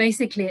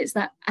basically it's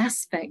that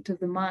aspect of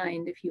the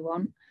mind, if you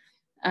want,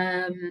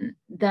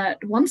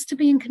 that wants to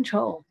be in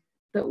control,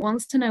 that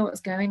wants to know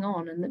what's going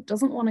on, and that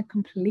doesn't want to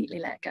completely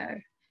let go.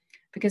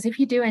 Because if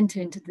you do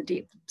enter into the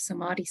deep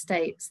samadhi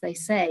states, they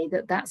say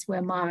that that's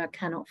where Mara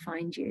cannot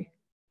find you,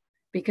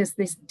 because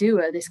this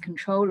doer, this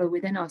controller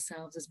within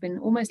ourselves has been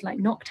almost like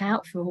knocked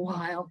out for a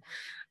while.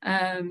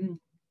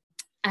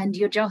 And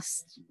you're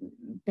just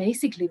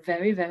basically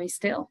very, very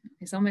still.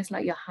 It's almost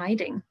like you're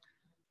hiding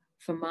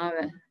from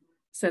Mara.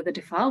 So the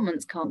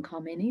defilements can't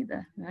come in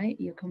either, right?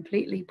 You're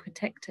completely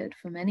protected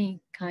from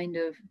any kind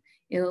of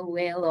ill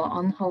will or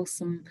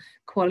unwholesome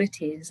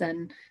qualities,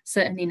 and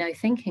certainly no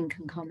thinking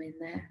can come in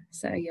there.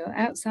 So you're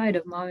outside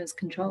of Mara's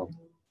control.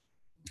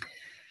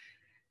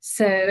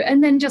 So,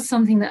 and then just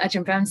something that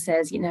Ajahn Brahm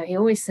says, you know, he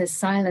always says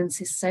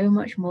silence is so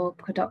much more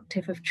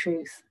productive of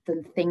truth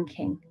than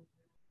thinking.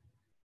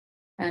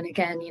 And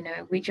again, you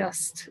know,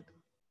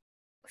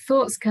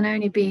 thoughts can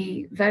only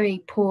be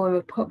very poor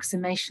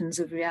approximations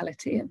of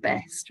reality at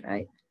best,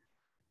 right?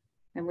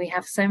 And we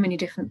have so many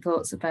different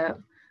thoughts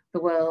about the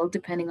world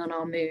depending on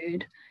our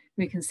mood.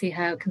 We can see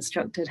how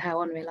constructed,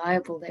 how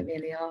unreliable they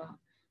really are.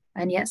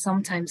 And yet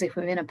sometimes if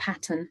we're in a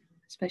pattern,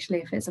 especially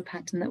if it's a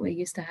pattern that we're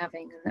used to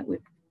having and that we've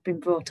been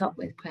brought up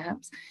with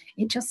perhaps,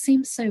 it just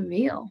seems so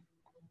real.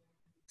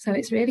 So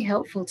it's really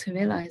helpful to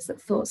realize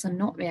that thoughts are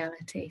not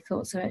reality.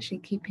 Thoughts are actually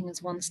keeping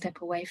us one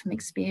step away from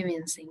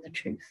experiencing the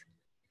truth,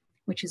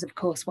 which is of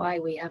course why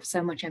we have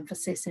so much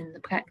emphasis in the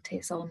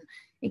practice on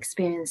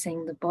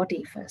experiencing the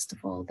body first of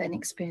all, then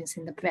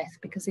experiencing the breath,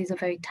 because these are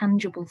very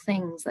tangible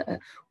things that are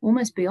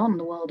almost beyond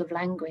the world of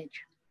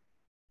language.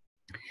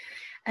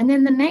 And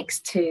then the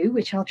next two,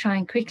 which I'll try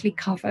and quickly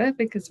cover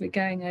because we're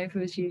going over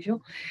as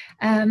usual,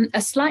 are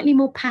slightly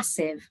more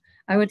passive.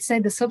 I would say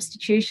the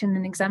substitution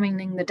and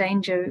examining the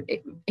danger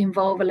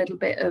involve a little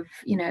bit of,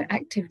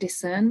 active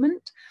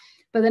discernment,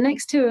 but the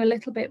next two are a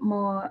little bit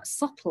more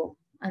subtle.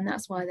 And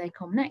that's why they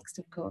come next,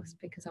 of course,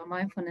 because our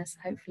mindfulness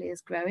hopefully is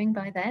growing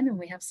by then and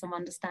we have some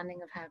understanding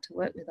of how to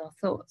work with our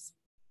thoughts.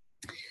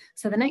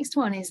 So the next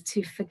one is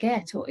to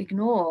forget or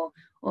ignore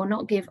or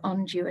not give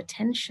undue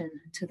attention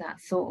to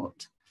that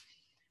thought.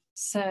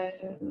 So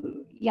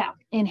yeah,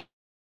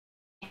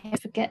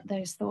 forget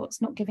those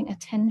thoughts, not giving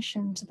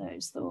attention to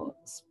those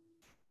thoughts.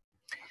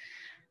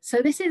 So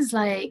this is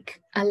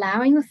like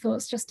allowing the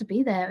thoughts just to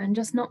be there and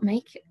just not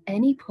make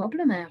any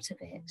problem out of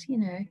it,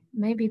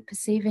 maybe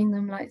perceiving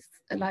them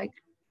like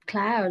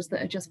clouds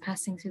that are just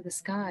passing through the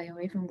sky,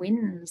 or even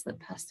winds that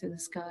pass through the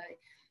sky.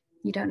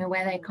 You don't know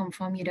where they come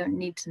from. You don't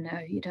need to know.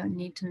 You don't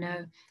need to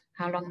know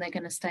how long they're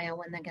going to stay or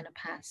when they're going to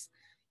pass.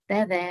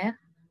 They're there,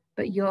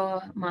 but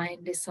your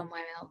mind is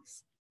somewhere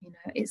else.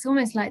 It's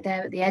almost like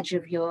they're at the edge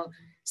of your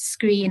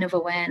screen of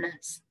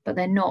awareness, but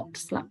they're not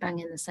slap bang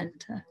in the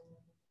center.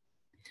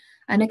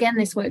 And again,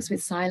 this works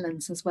with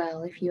silence as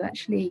well. If you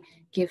actually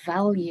give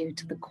value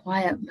to the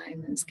quiet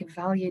moments, give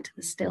value to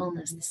the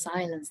stillness, the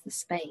silence, the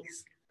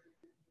space,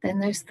 then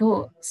those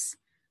thoughts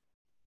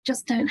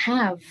just don't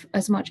have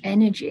as much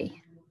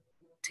energy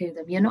to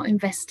them. You're not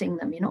investing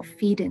them. You're not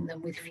feeding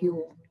them with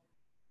fuel.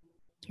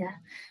 Yeah.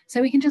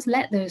 So we can just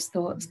let those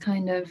thoughts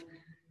kind of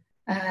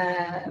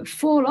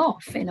fall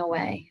off in a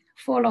way,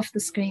 fall off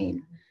the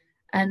screen,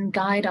 and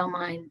guide our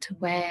mind to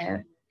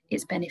where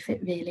its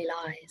benefit really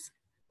lies.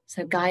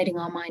 So guiding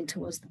our mind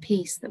towards the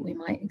peace that we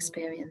might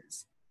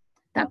experience.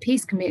 That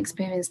peace can be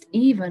experienced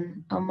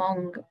even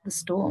among the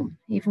storm,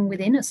 even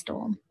within a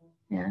storm.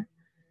 Yeah.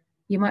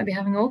 You might be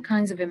having all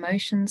kinds of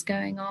emotions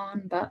going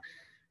on, but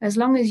as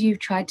long as you've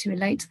tried to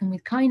relate to them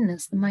with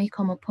kindness, there may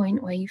come a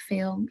point where you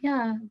feel,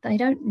 yeah, they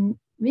don't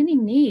really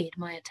need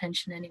my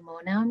attention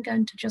anymore. Now I'm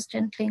going to just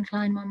gently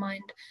incline my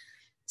mind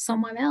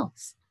somewhere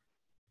else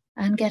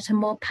and get a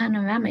more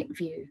panoramic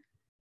view.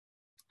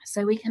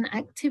 So we can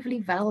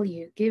actively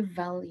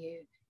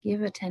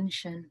give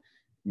attention,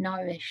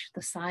 nourish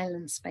the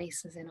silent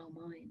spaces in our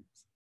minds.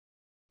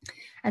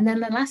 And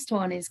then the last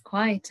one is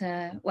quite,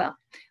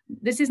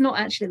 this is not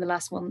actually the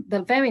last one.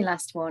 The very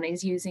last one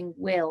is using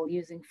will,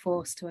 using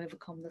force to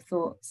overcome the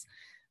thoughts.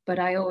 But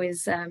I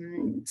always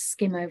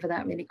skim over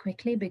that really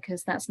quickly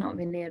because that's not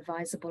really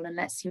advisable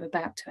unless you're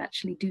about to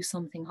actually do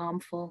something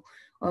harmful,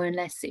 or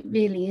unless it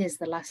really is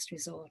the last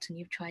resort and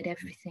you've tried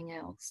everything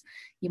else.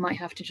 You might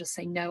have to just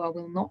say, no, I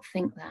will not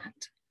think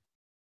that.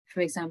 For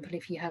example,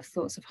 if you have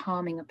thoughts of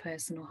harming a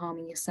person or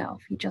harming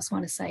yourself, you just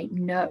want to say,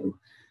 no,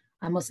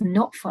 I must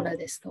not follow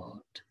this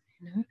thought,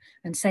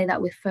 and say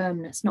that with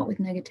firmness, not with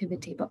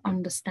negativity, but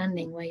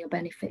understanding where your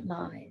benefit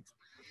lies.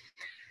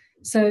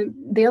 So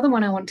the other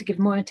one I want to give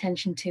more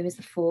attention to is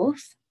the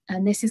fourth,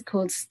 and this is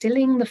called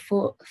stilling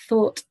the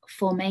thought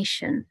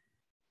formation,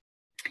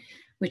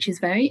 which is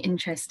very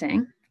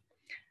interesting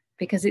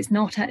because it's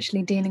not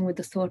actually dealing with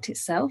the thought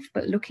itself,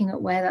 but looking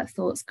at where that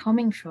thought's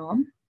coming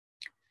from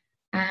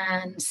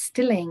and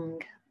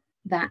stilling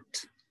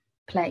that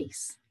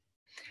place.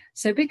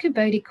 So Bhikkhu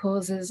Bodhi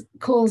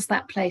calls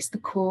that place the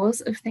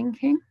cause of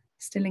thinking,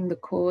 stilling the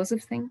cause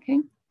of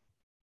thinking.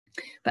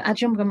 But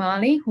Ajahn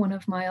Brahmali, one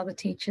of my other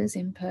teachers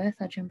in Perth,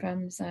 Ajahn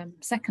Brahm's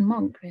second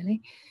monk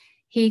really,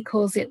 he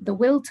calls it the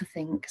will to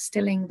think,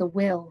 stilling the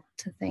will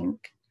to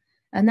think.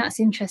 And that's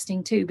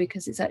interesting too,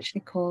 because it's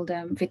actually called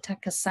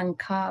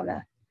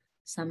Vitakkasaṇṭhāna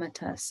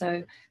Sutta.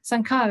 So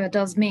Sankara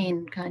does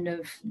mean kind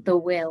of the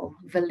will,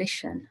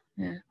 volition.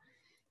 Yeah?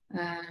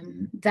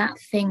 That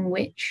thing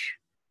which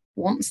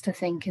wants to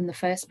think in the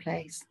first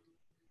place.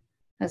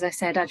 As I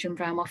said, Ajahn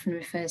Brahm often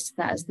refers to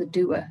that as the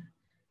doer.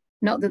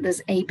 Not that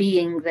there's a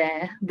being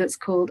there that's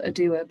called a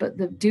doer, but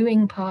the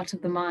doing part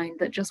of the mind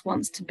that just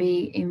wants to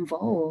be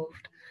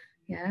involved.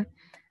 Yeah.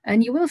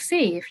 And you will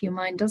see if your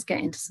mind does get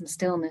into some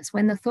stillness,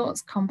 when the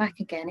thoughts come back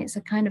again, it's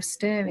a kind of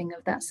stirring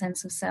of that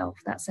sense of self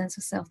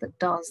that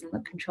does and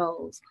that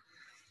controls.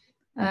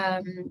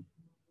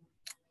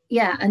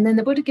 Yeah, and then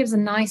the Buddha gives a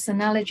nice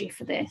analogy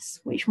for this,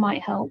 which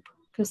might help,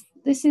 because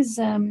this is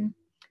a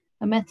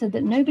method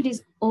that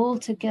nobody's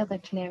altogether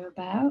clear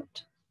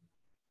about.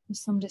 There's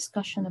some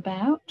discussion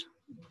about.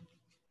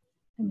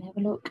 Let me have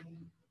a look.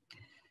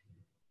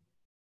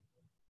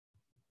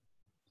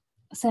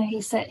 So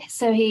he said,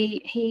 so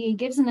he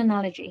gives an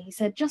analogy. He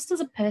said, just as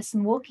a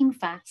person walking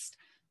fast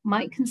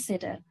might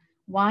consider,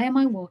 why am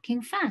I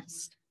walking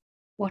fast?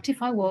 What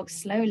if I walk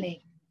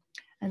slowly?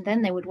 And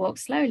then they would walk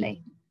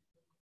slowly.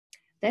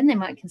 Then they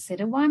might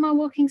consider, why am I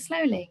walking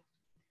slowly?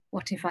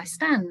 What if I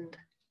stand?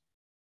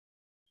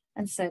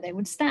 And so they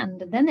would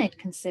stand, and then they'd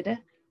consider,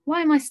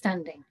 why am I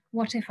standing?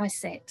 What if I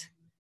sit?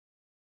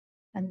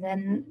 And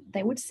then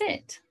they would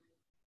sit.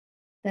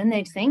 Then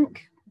they'd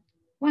think,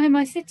 why am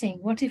I sitting?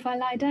 What if I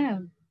lie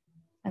down?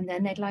 And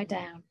then they'd lie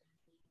down.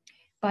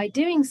 By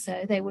doing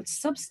so, they would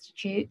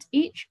substitute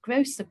each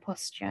grosser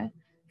posture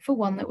for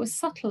one that was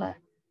subtler.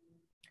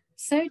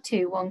 So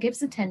too, one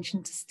gives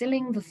attention to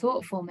stilling the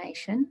thought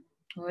formation,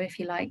 or if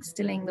you like,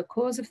 stilling the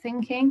cause of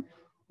thinking,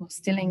 or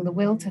stilling the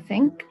will to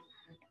think.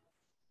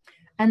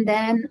 And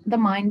then the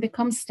mind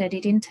becomes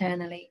steadied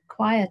internally,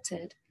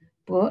 quieted,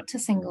 brought to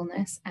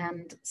singleness,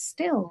 and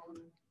stilled.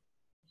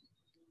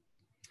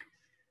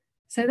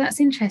 So that's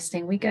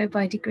interesting. We go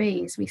by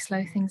degrees. We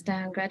slow things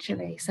down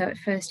gradually. So at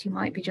first you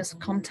might be just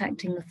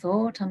contacting the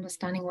thought,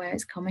 understanding where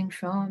it's coming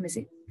from. Is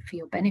it for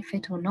your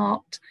benefit or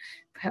not?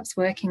 Perhaps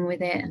working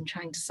with it and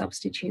trying to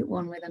substitute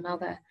one with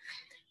another.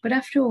 But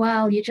after a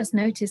while, you just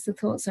notice the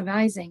thoughts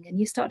arising and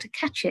you start to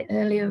catch it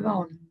earlier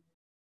on.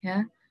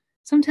 Yeah.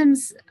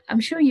 Sometimes, I'm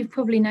sure you've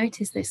probably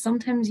noticed this,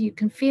 sometimes you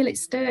can feel it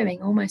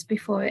stirring almost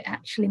before it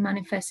actually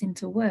manifests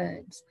into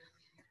words.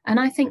 And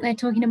I think they're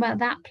talking about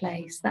that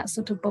place, that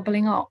sort of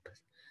bubbling up.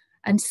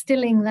 And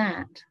stilling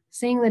that,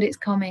 seeing that it's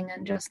coming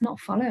and just not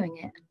following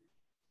it.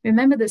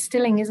 Remember that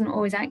stilling isn't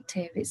always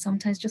active. It's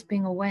sometimes just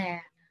being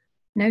aware,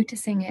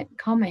 noticing it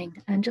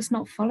coming and just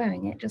not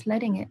following it, just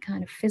letting it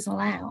kind of fizzle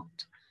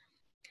out.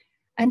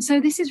 And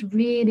so this is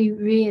really,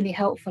 really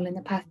helpful in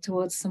the path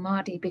towards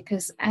samadhi,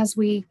 because as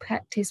we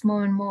practice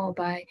more and more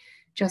by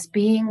just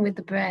being with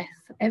the breath,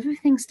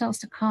 everything starts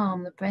to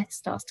calm, the breath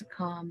starts to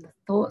calm, the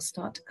thoughts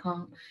start to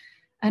calm.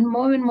 And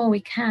more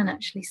we can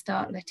actually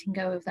start letting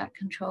go of that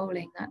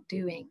controlling, that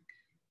doing,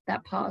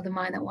 that part of the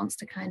mind that wants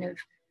to kind of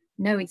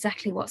know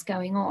exactly what's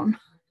going on.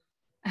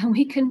 And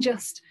we can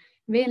just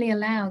really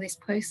allow this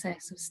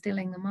process of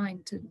stilling the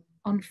mind to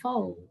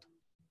unfold.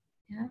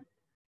 Yeah.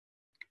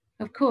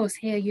 Of course,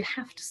 here you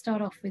have to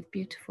start off with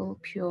beautiful,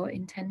 pure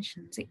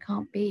intentions. It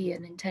can't be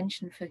an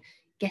intention for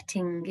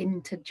getting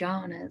into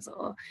jhanas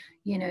or,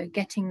 you know,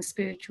 getting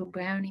spiritual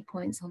brownie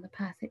points on the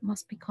path. It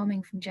must be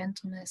coming from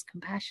gentleness,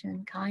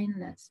 compassion,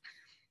 kindness.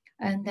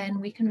 And then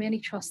we can really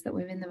trust that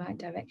we're in the right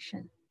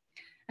direction.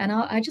 And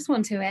I just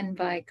want to end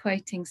by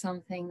quoting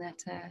something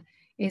that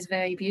is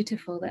very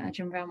beautiful that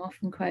Ajahn Brahm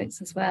often quotes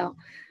as well.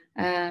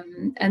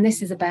 And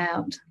this is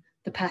about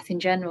the path in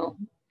general.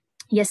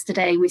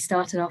 Yesterday, we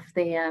started off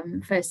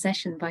the first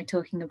session by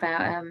talking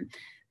about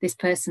this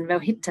person,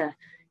 Rohita,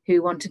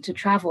 who wanted to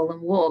travel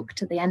and walk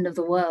to the end of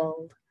the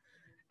world.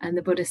 And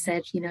the Buddha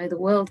said, you know,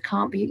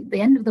 the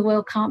end of the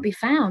world can't be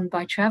found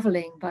by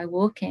traveling, by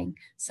walking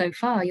so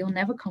far. You'll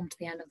never come to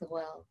the end of the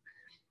world.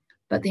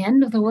 But the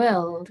end of the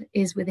world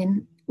is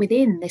within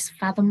this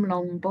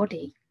fathom-long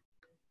body.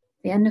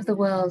 The end of the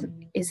world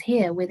is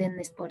here within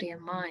this body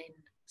and mind.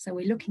 So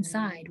we look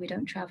inside, we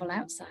don't travel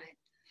outside.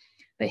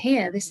 But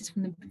here, this is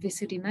from the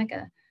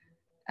Visuddhimagga.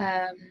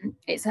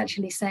 It's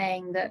actually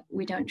saying that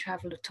we don't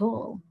travel at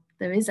all.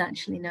 There is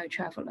actually no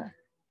traveler,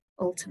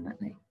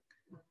 ultimately.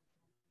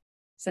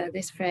 So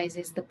this phrase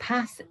is, the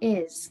path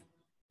is,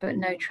 but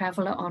no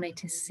traveler on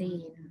it is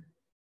seen.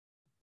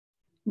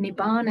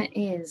 Nibbana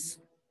is,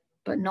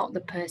 but not the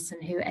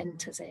person who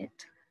enters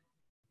it.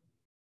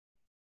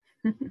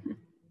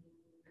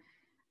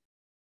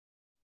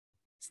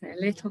 So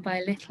little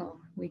by little,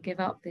 we give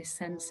up this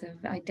sense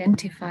of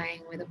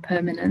identifying with a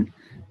permanent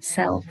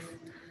self,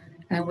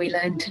 and we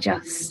learn to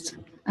just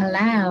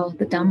allow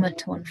the Dhamma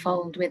to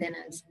unfold within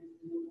us.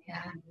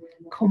 Yeah,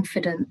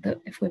 confident that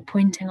if we're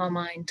pointing our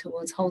mind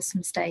towards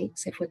wholesome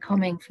states, if we're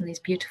coming from these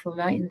beautiful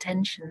right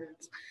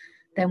intentions,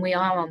 then we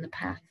are on the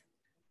path.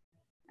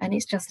 And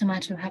it's just a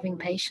matter of having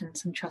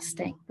patience and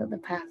trusting that the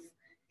path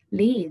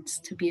leads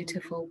to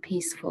beautiful,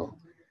 peaceful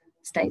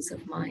states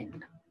of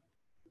mind.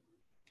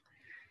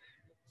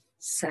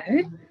 So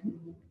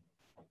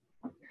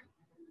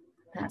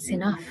that's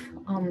enough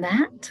on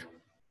that.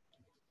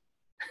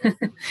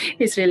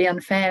 It's really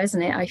unfair,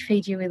 isn't it? I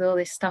feed you with all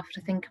this stuff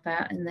to think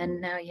about, and then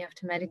now you have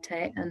to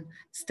meditate and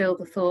still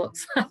the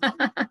thoughts.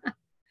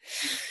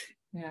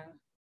 Yeah,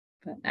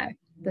 but no,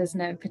 there's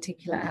no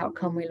particular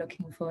outcome we're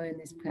looking for in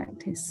this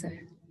practice. So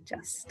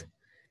just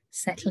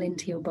settle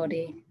into your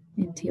body,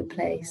 into your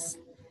place.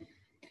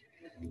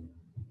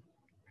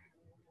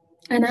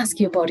 And ask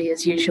your body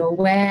as usual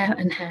where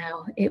and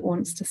how it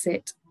wants to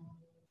sit.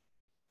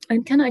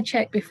 And can I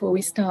check before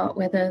we start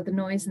whether the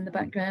noise in the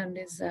background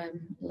is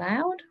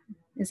loud?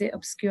 Is it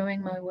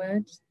obscuring my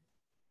words?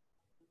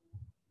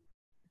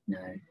 No.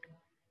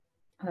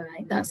 All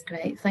right, that's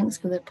great. Thanks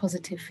for the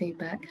positive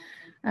feedback.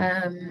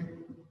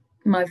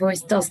 My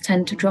voice does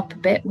tend to drop a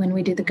bit when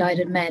we do the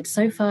guided med.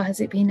 So far,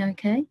 has it been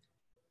okay?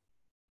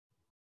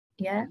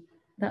 Yeah,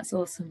 that's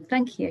awesome.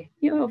 Thank you.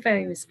 You're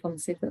very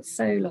responsive. That's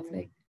so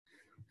lovely.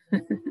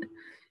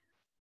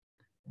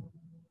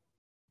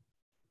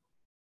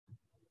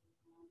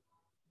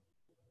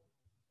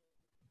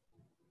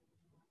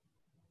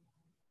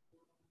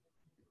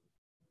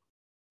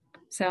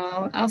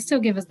 So I'll still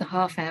give us the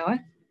half hour.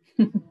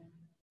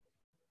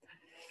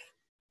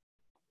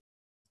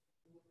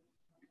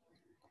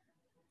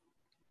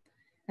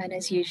 And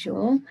as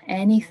usual,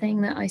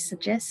 anything that I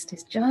suggest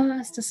is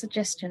just a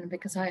suggestion,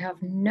 because I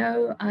have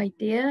no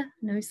idea,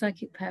 no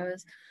psychic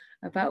powers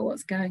about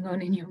what's going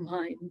on in your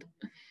mind.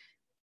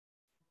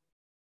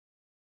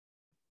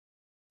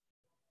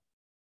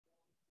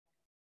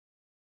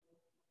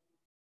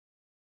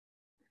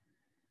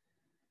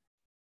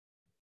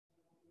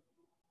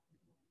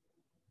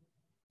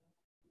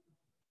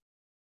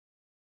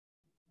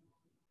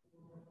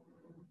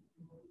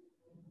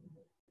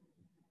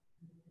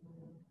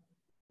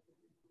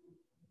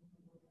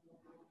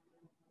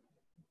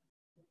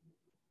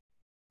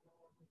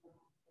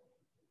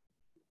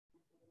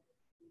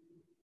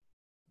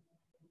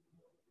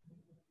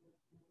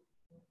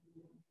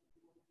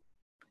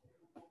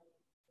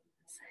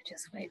 So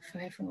just wait for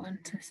everyone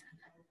to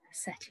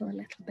settle a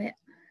little bit.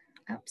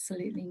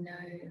 Absolutely no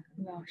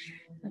rush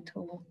at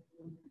all.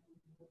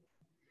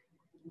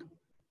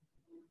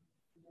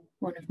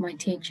 One of my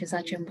teachers,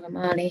 Ajahn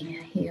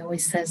Brahmali, he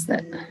always says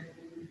that,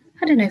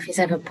 I don't know if he's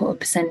ever put a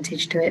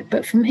percentage to it,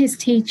 but from his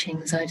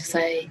teachings, I'd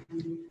say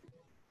it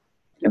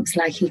looks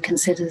like he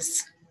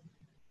considers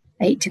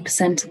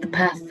 80% of the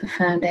path, the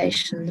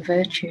foundation, the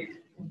virtue.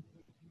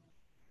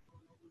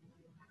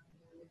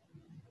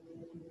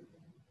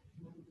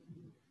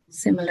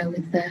 Similar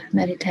with the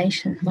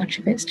meditation, much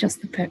of it's just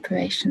the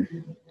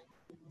preparation,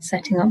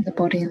 setting up the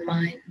body and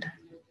mind.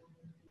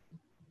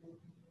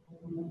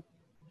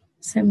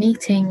 So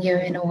meeting your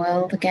inner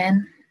world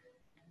again,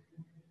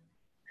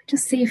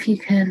 just see if you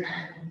can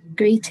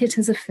greet it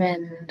as a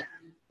friend,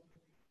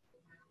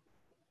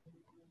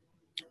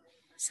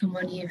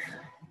 someone you've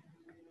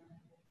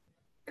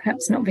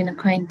perhaps not been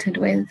acquainted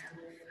with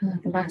for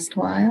the last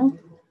while.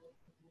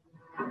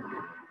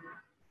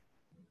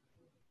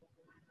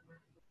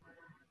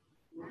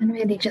 And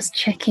really just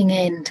checking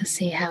in to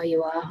see how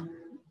you are.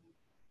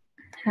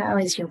 How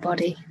is your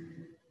body?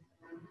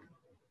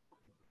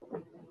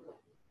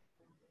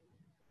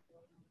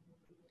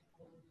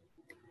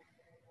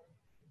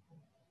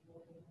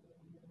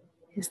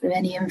 Is there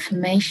any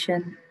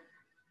information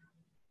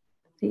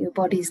that your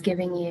body's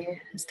giving you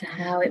as to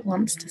how it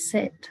wants to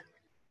sit?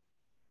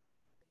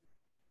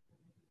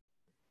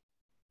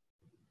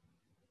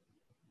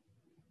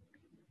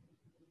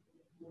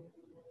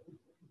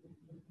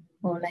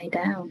 Or lay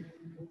down?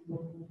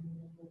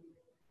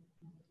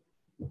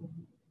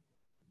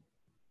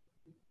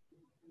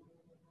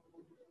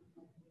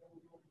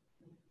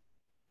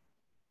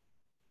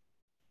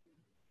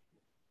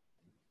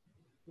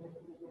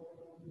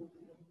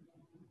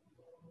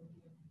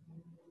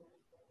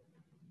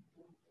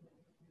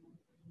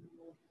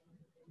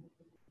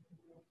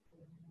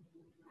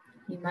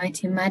 You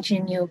might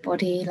imagine your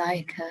body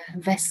like a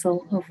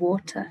vessel of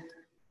water.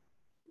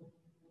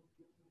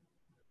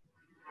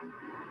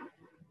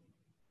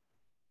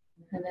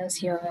 And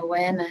as your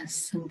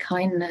awareness and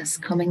kindness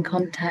come in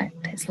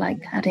contact, it's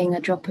like adding a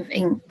drop of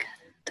ink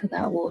to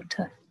that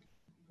water.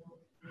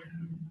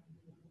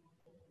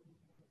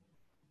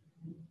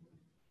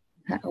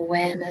 That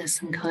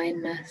awareness and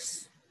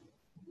kindness,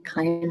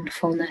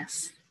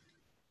 kindfulness,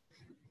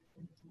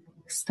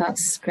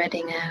 starts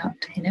spreading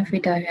out in every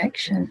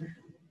direction.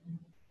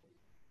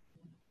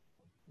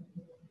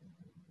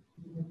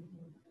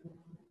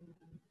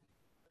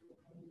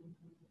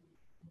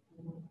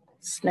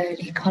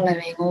 Slowly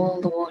colouring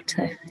all the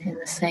water in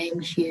the same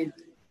hue.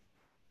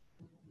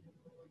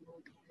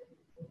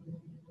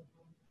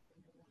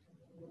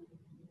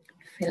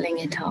 Filling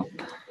it up,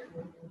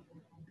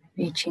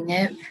 reaching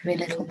every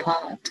little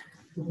part,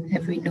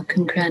 every nook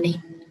and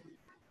cranny.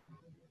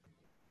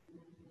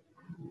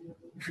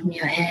 From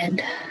your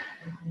head,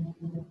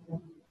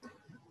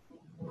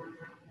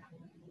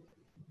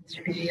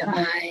 through your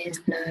eyes,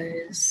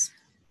 nose,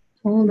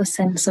 all the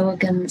sense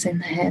organs in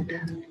the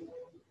head.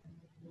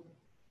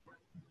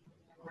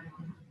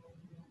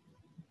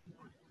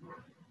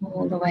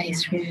 All the way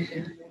through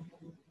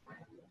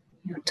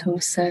your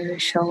torso,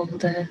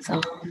 shoulders,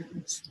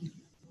 arms.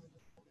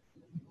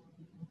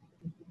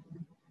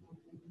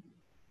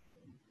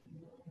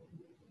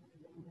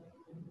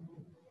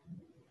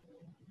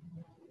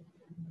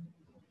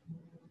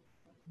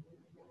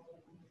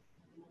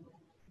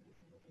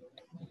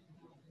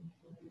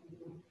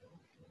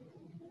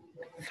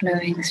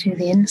 Flowing through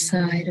the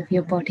inside of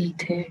your body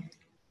too.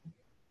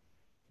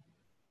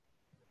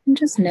 And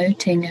just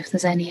noting if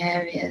there's any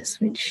areas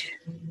which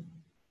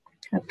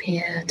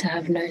appear to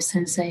have no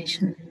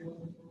sensation.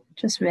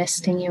 Just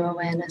resting your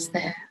awareness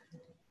there.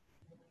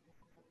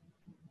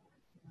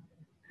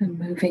 And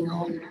moving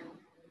on.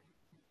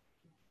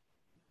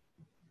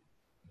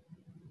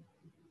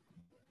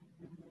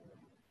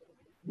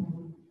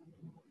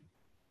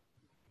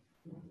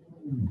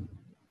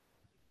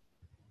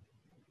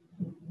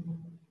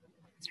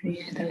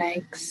 Through the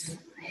legs,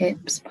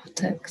 hips,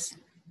 buttocks.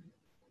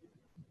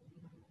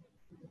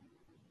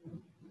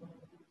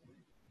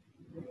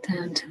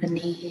 Down to the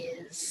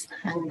knees,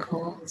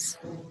 ankles,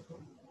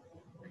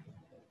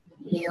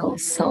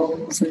 heels,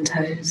 soles and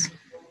toes.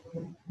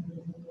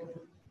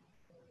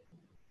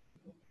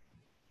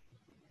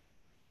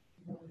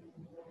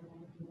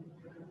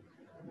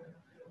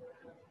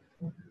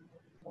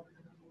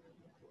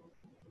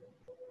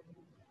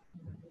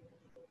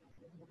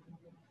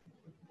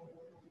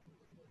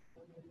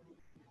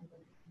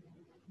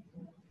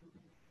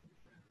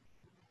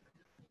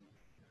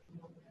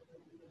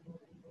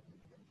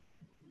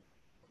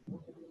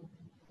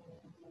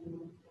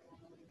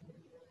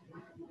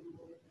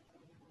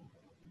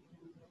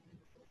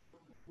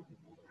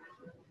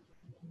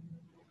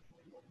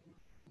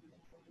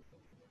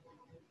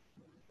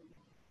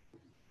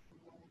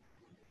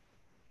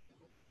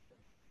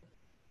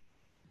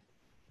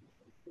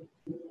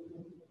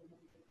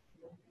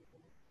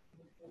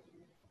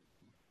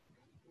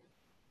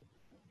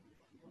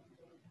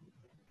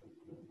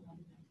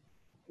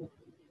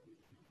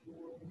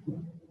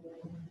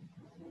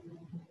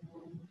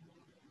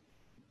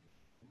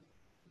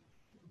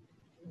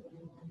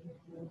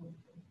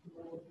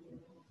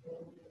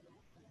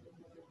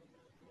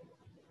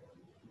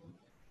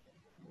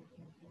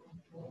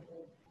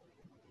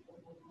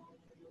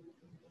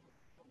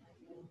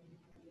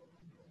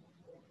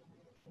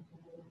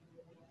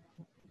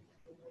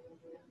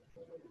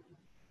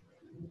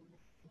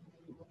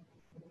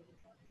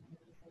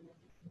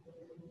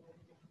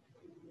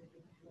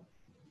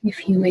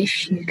 If you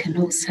wish, you can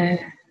also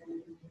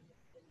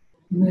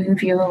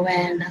move your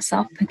awareness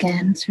up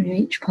again through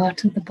each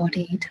part of the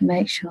body to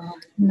make sure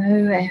no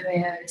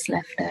area is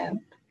left out.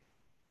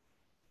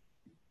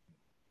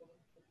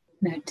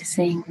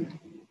 Noticing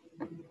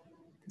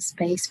the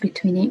space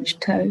between each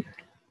toe.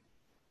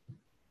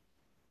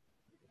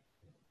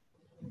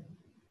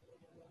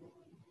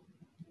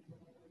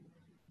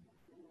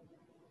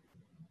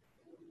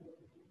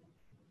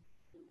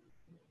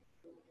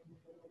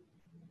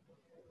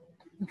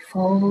 The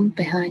fold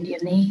behind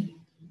your knee.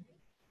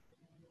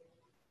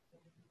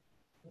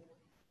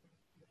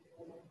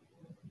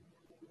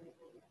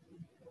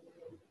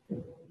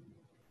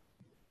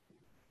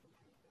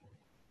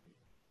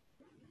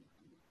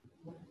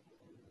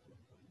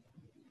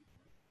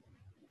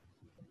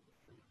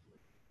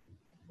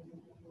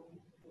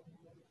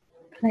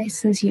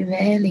 Places you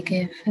rarely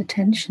give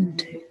attention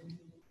to.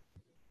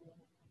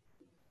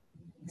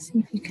 See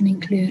if you can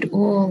include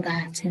all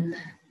that in the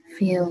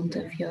field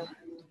of your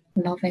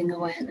loving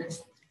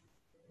awareness.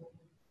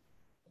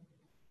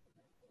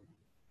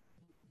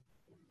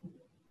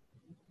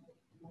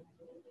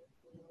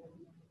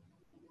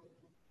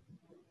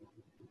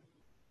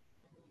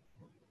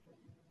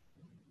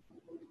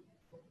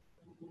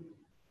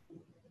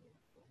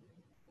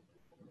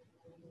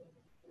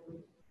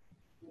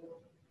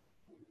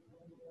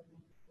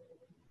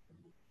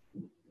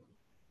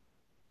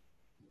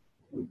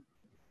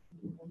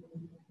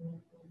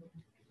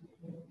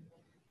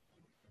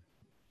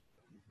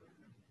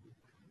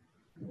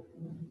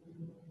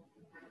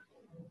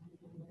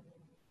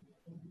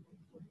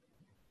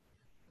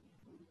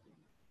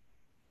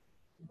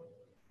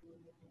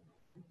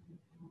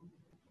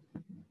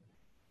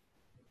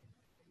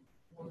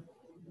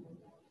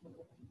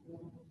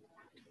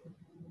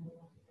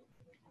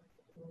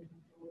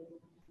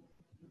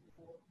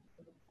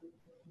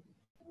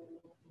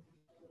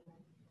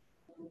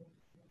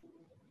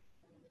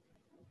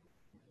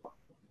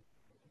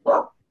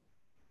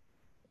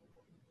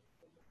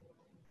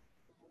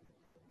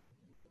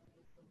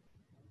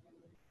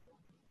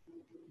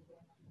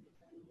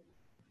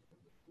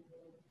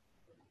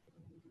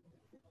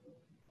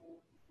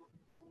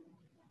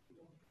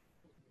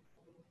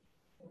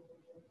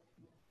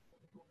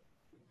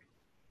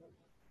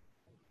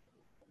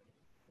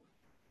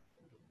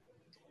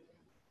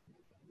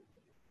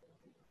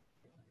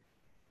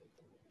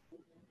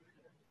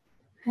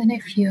 And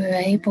if you're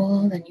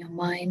able and your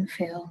mind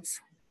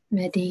feels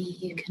ready,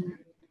 you can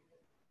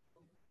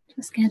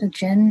just get a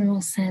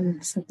general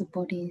sense of the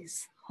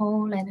body's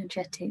whole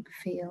energetic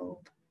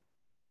field.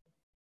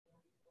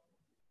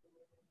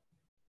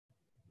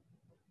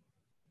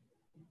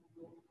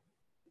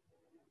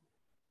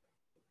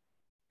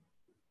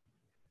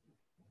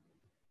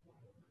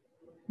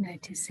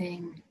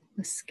 Noticing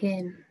the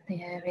skin,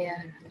 the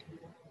area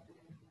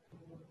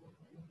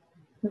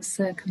that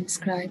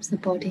circumscribes the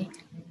body.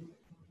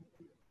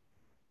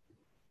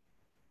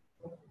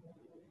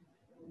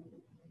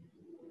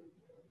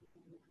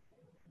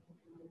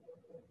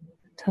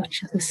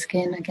 Touch of the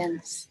skin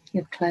against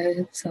your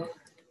clothes or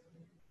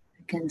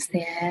against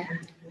the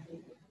air.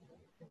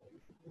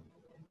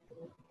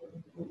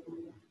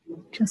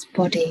 Just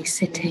body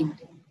sitting.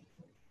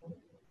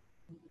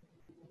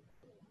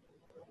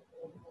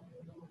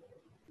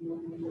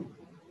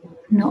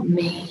 Not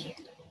me,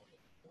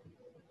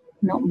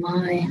 not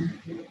mine,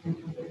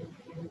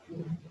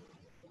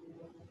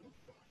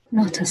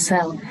 not a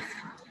self.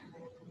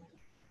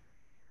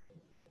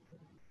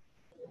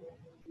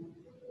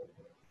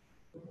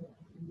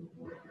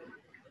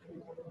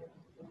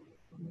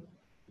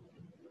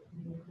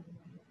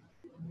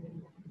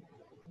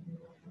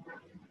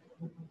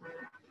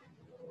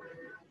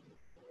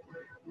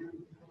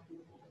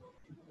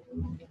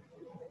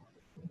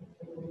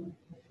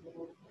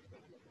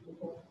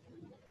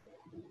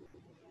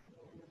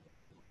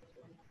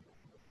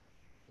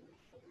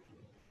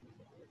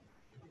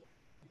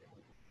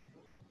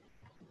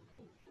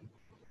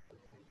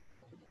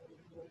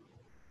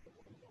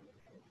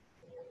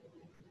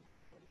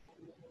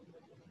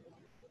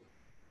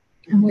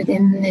 And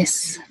within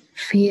this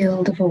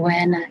field of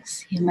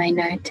awareness, you may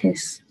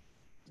notice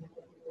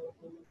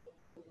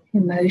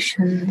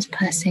emotions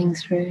passing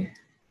through.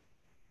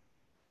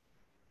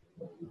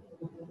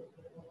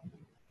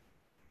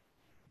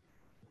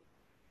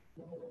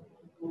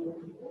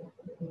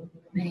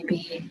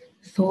 Maybe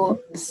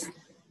thoughts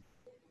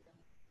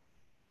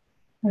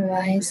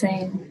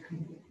arising,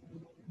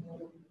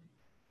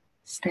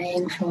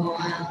 staying for a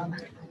while,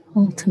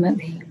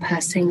 ultimately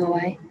passing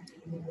away.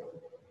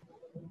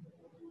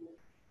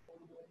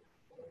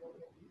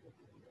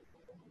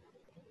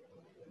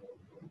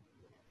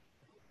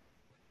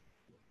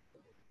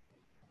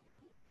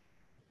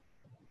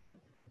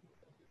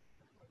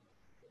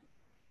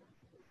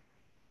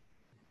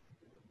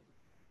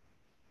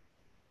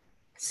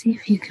 See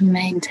if you can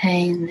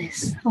maintain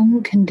this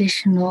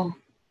unconditional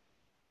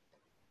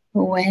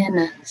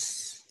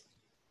awareness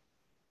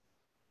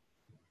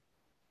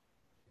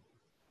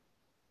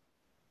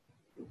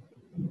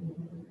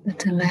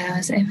that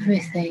allows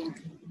everything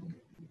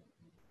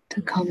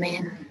to come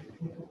in,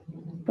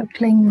 but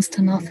clings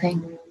to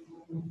nothing.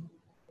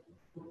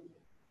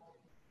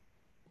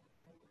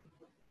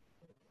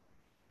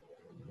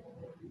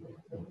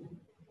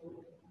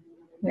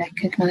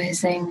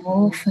 Recognizing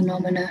all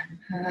phenomena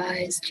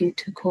arise due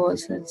to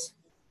causes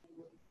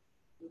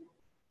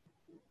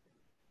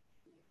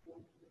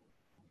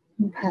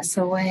and pass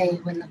away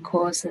when the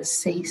causes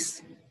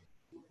cease.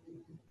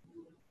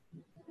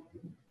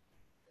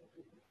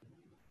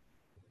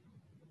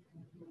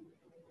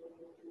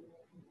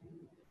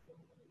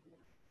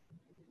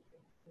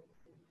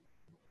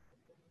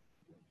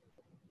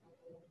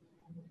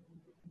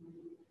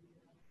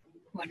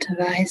 What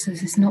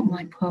arises is not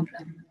my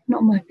problem,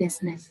 not my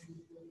business.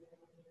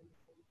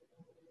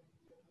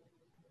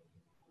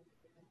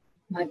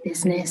 My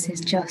business is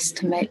just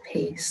to make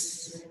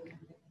peace.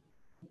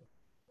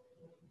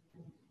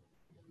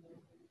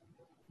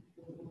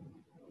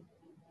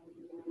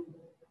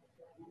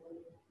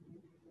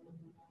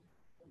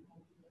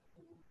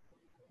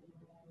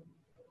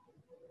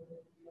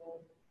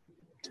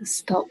 To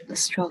stop the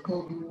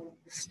struggle,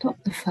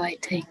 stop the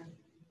fighting.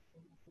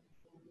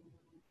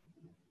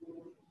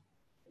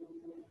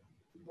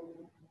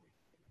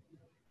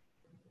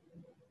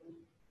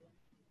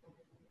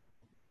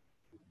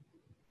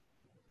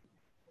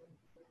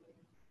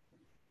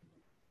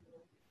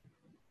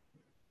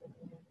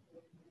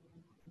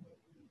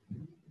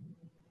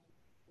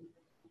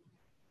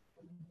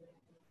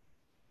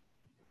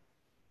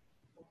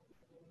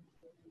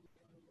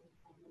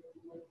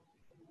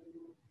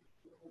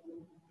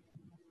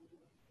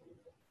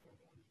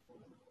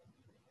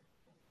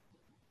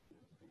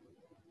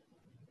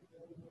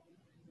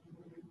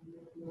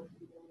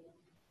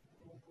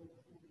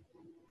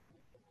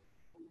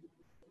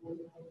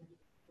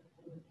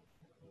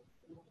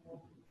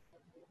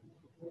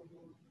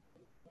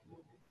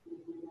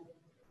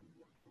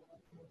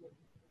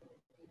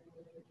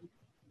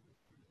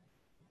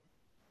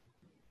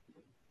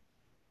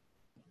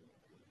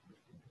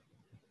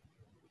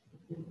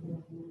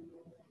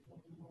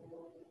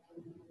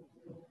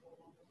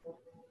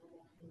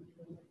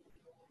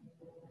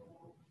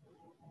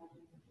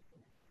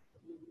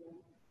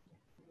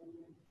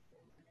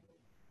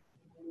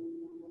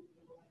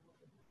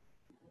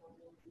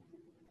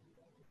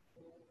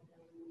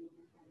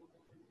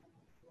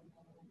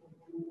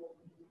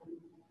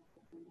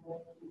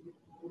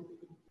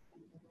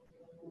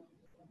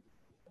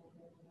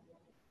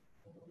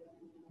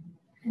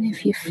 And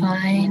if you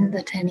find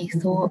that any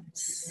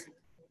thoughts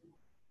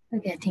are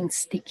getting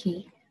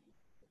sticky,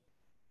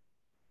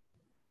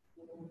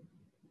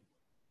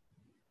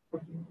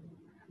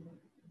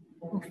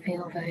 or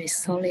feel very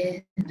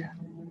solid,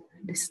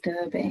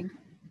 disturbing,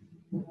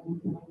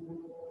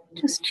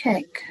 just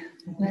check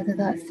whether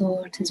that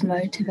thought is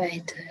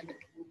motivated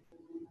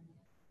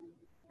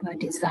by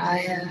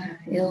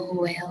desire, ill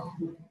will,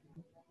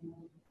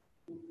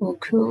 or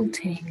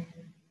cruelty.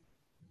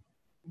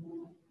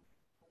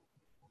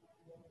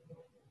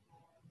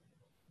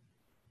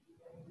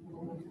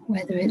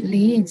 Whether it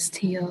leads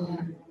to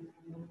your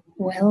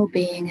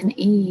well-being and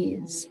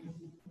ease,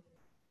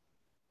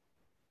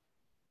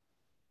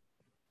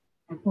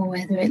 or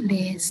whether it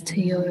leads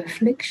to your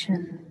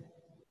affliction,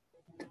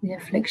 to the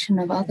affliction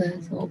of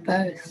others, or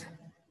both.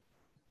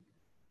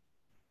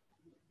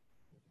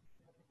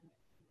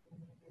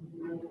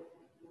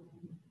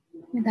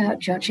 Without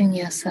judging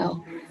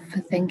yourself for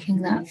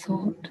thinking that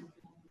thought.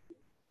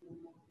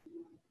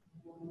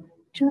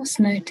 Just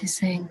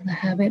noticing the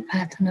habit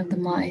pattern of the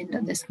mind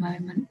at this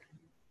moment.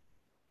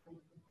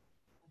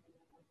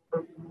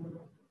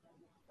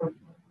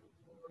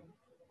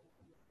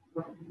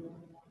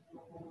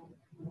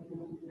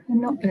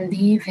 And not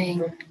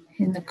believing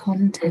in the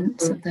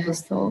contents of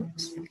those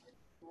thoughts.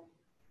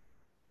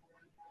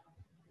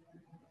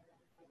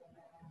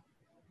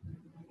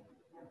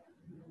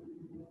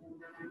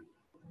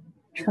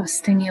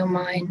 Trusting your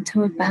mind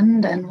to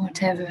abandon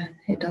whatever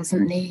it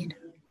doesn't need.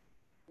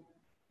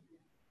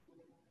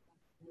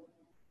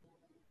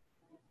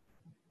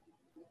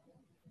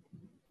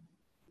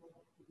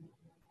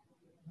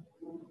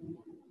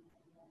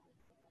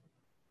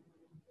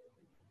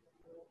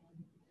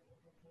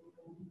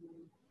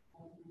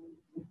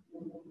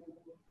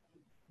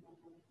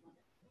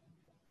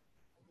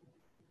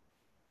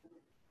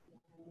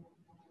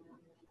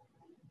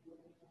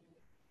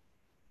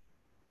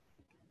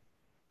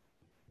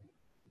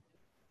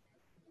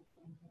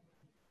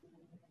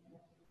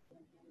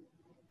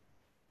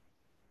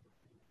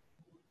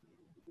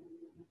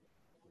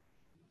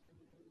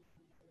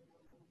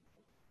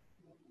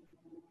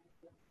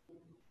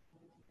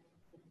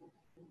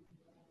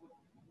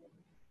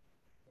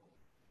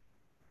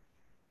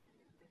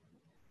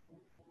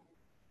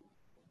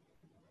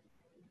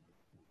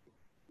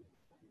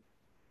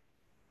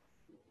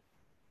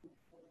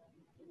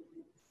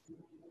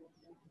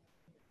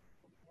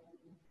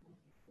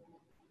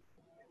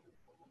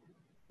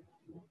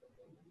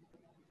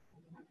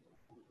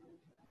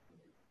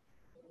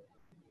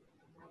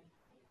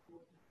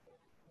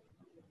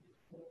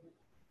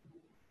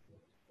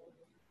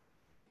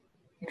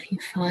 If you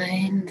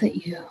find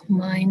that your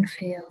mind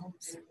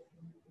feels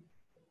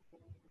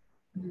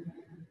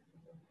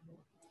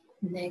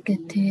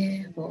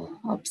negative or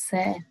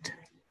upset,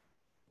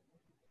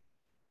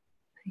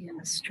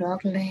 you're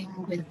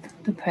struggling with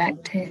the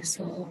practice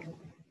or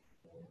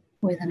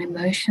with an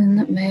emotion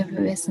that may have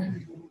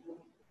arisen,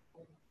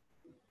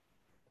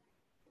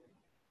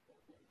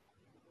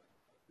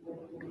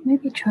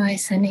 maybe try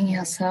sending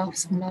yourself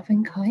some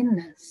loving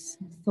kindness,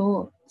 some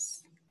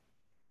thoughts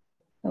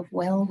of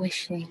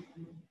well-wishing.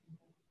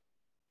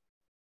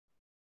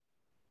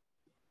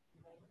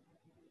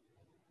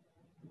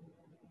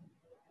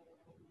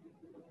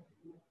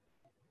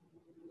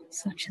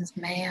 Such as,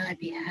 may I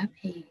be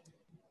happy,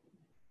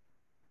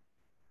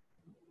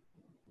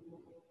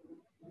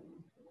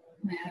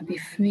 may I be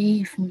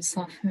free from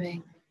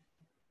suffering,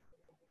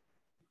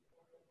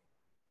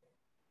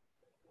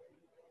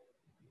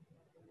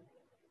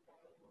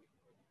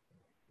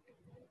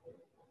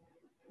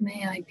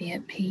 may I be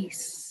at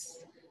peace.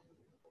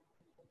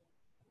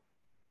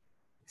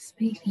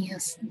 Speaking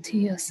to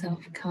yourself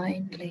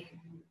kindly,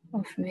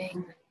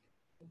 offering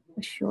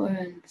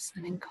assurance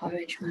and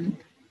encouragement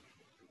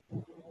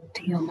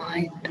to your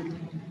mind.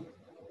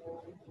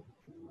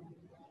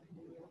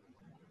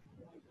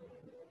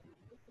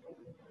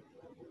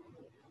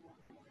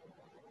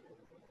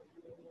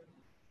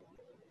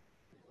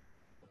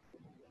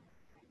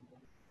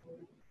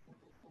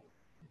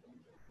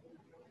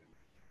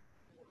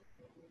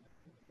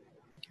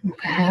 And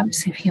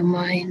perhaps if your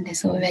mind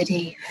is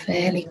already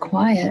fairly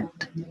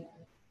quiet,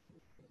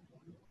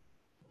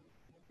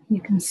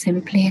 you can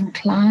simply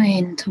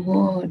incline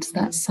towards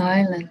that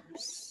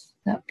silence,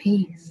 that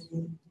peace.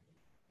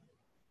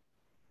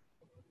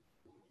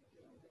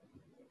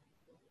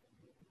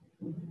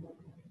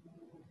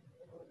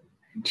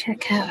 And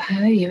check out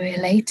how you're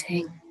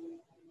relating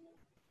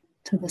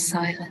to the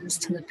silence,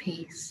 to the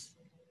peace.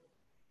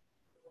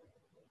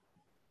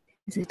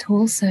 Is it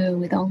also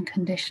with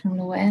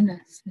unconditional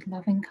awareness, with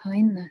loving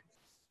kindness,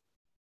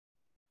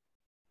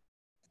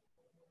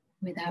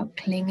 without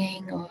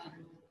clinging or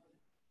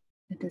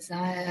a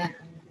desire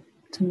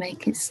to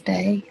make it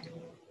stay?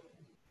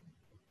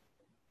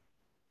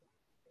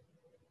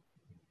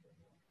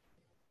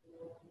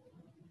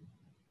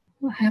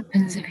 What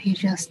happens if you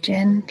just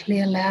gently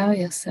allow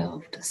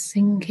yourself to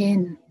sink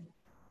in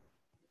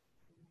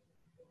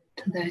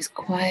to those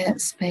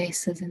quiet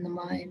spaces in the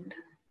mind?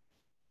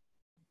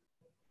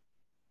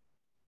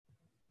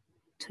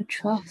 To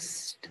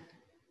trust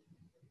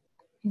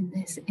in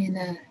this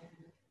inner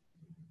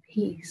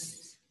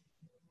peace,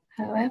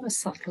 however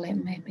subtle it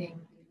may be.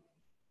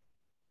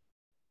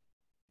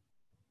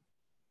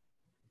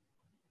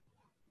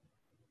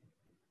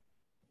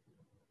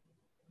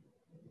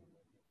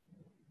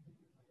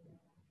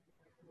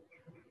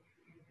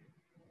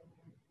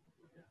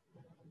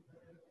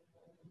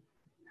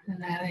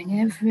 Allowing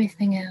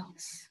everything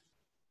else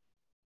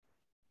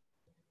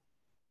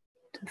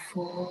to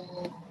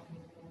fall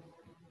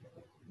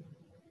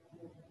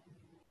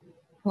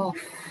off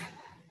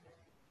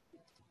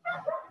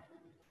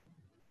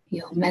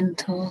your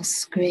mental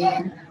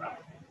screen.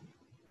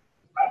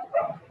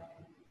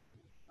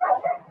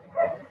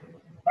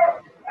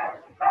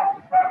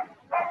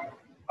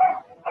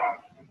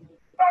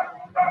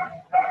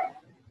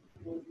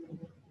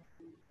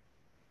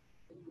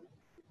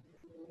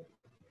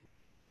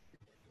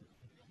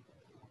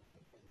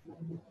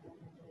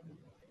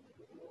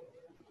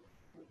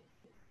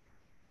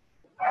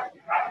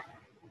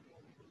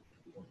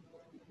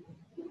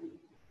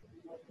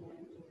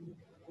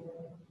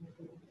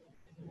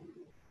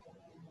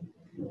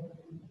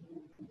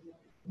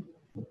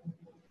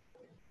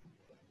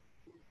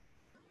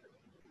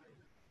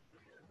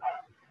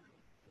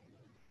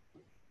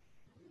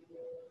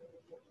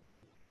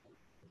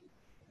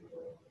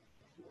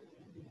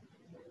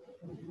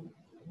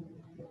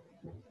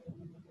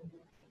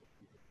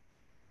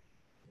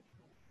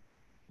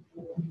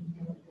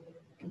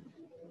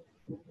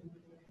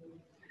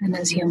 And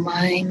as your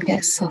mind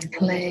gets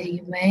subtler,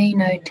 you may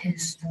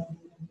notice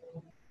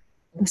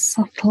the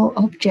subtle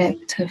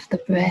object of the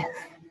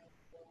breath.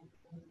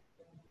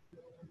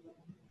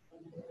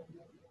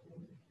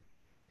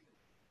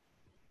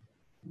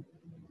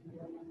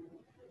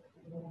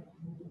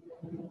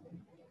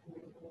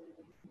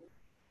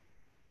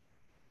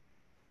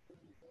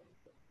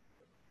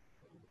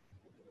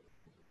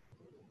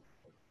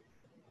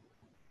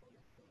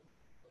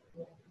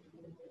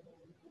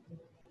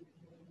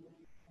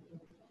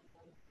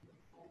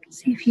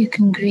 See if you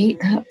can greet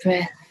that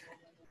breath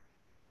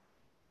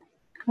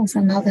as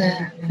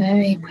another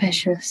very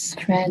precious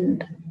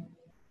friend.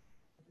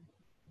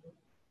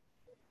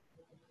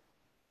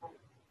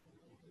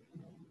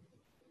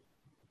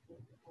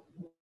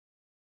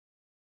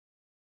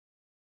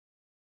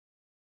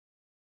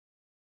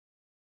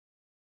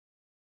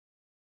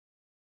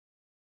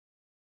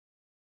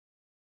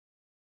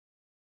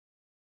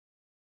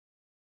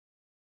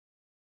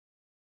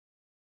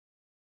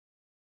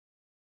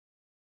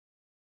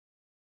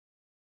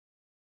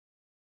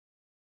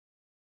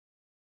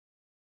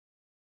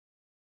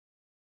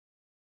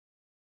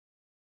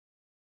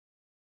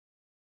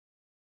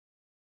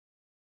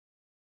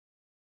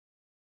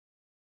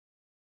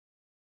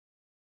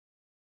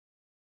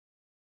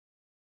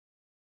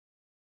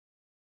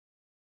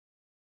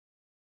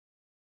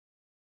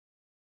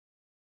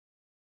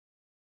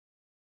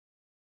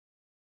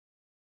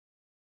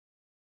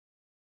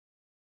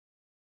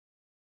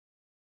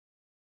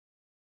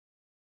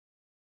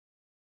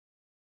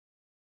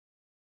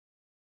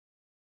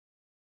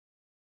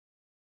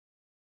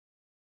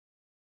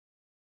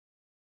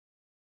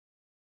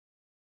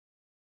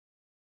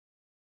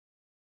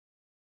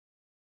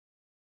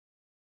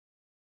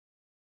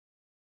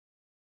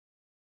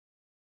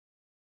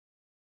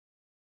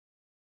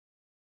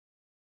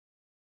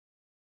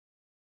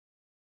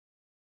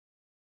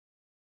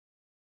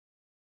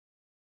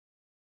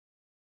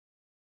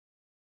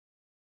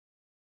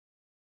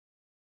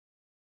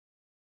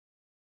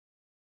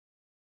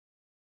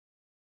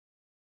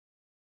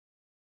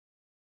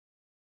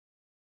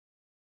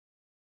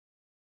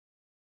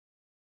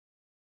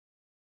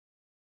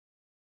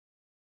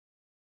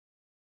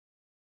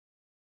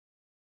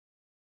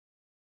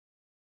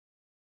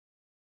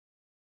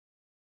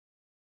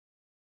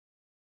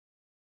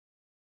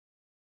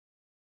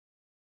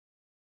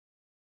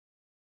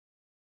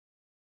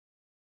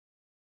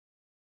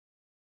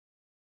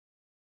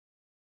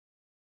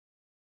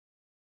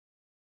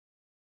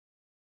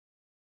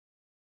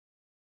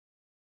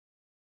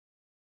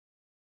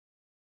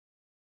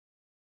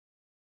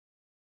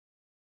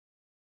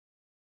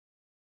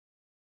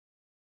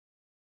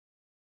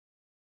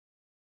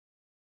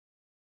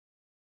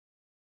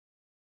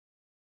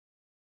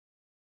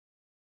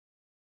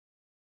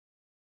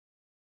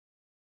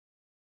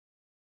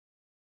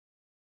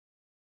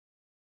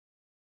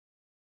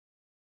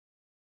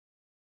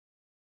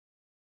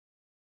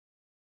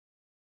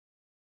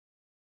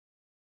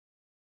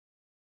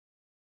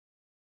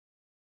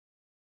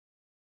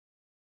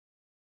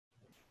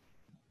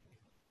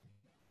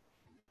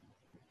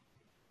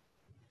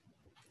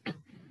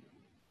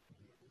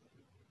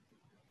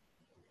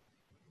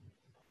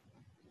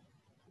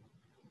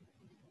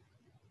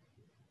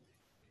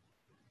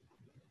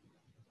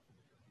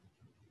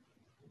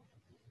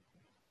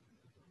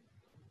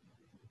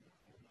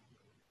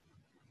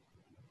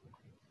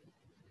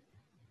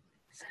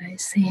 So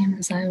it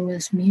seems I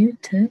was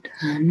muted.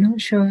 I'm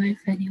not sure if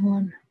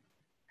anyone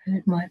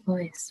heard my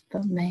voice,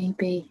 but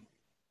maybe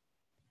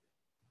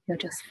you're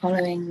just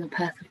following the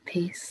path of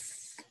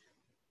peace,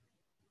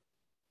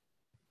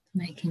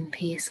 making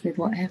peace with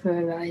whatever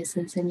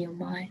arises in your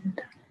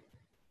mind.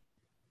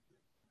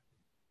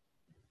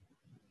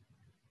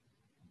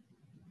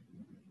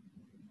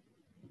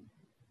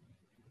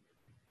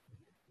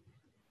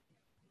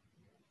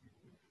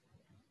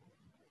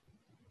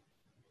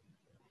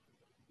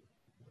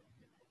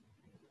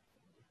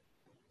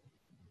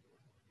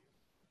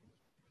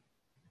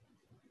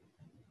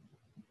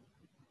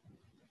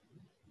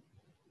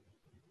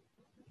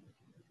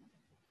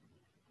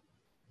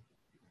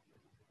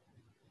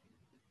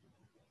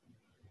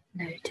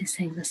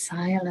 Noticing the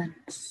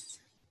silence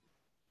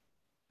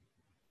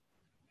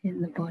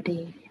in the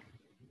body,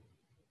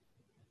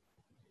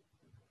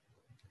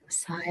 the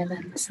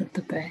silence of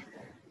the breath.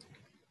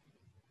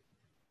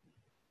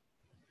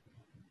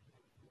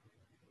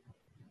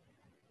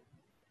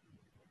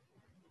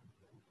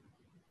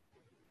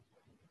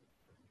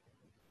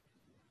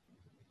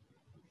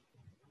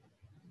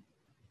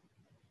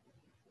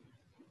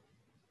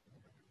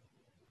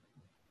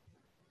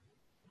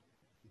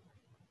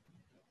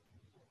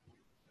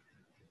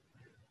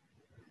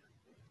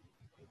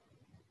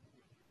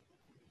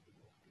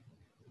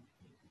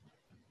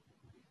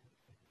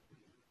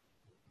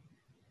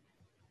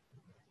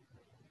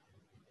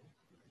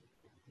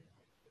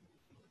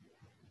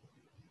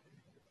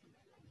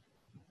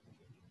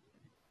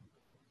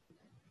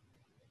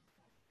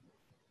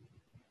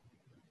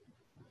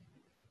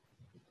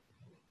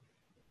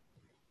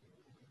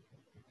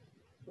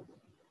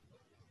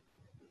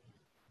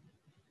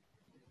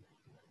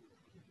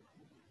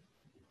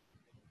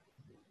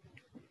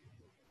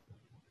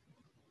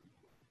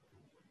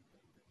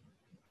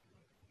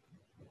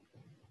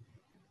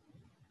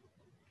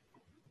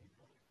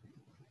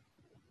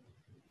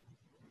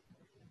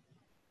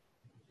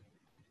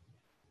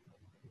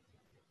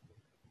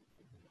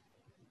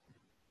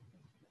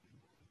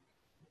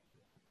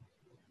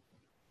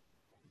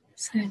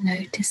 So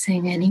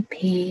noticing any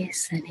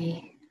peace,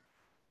 any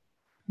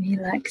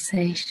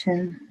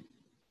relaxation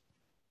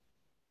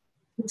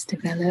that's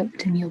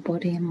developed in your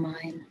body and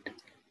mind.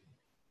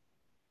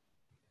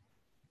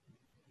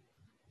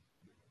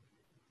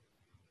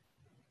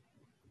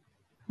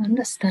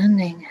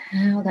 Understanding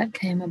how that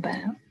came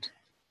about.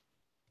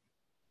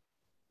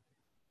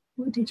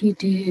 What did you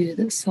do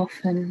that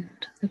softened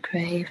the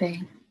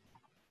craving,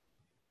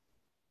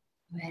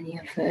 or any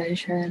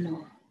aversion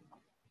or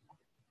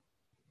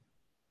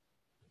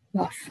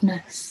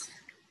roughness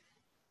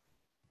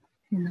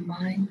in the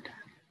mind?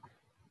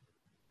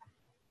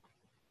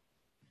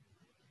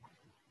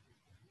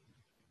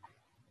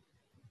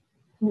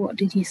 What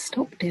did you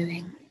stop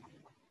doing?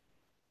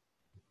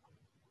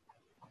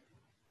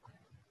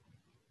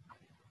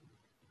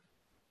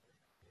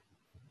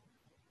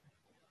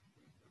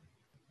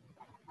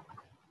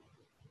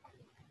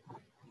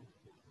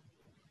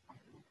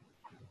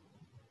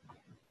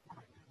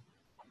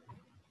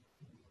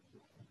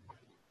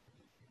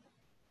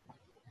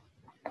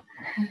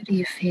 How do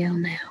you feel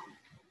now?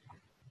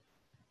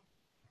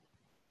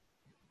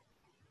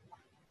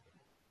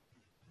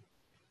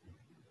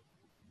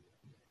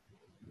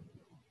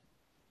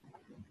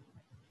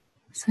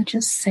 So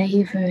just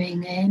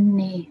savoring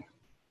any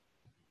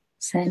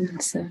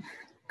sense of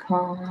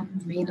calm,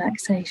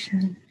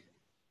 relaxation,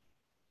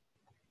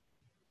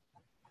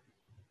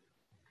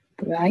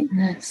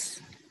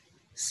 brightness,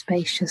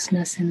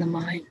 spaciousness in the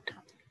mind.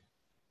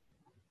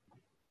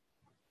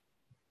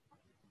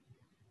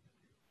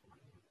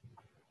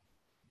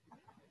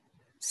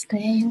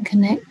 Staying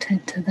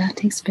connected to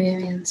that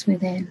experience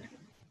within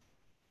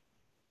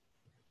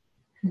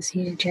as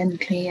you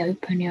gently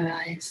open your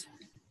eyes.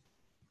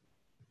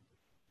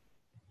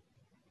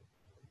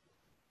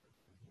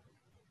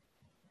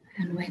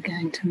 And we're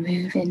going to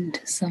move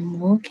into some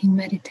walking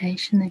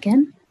meditation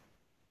again.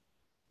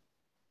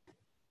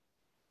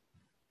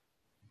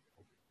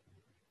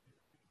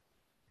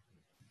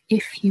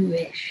 If you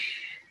wish,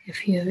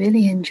 if you're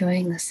really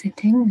enjoying the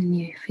sitting and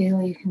you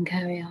feel you can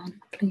carry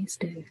on, please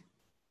do.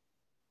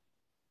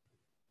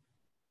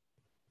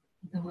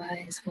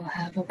 Otherwise, we'll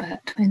have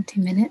about 20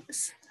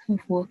 minutes of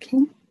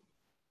walking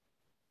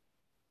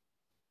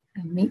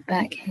and meet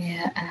back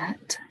here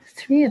at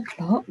 3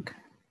 o'clock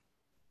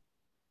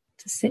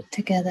to sit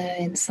together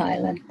in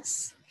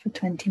silence for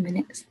 20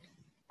 minutes.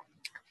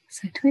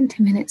 So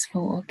 20 minutes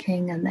for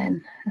walking and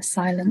then a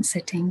silent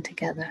sitting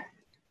together.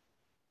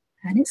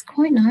 And it's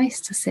quite nice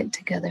to sit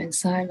together in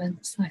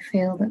silence. I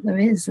feel that there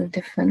is a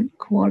different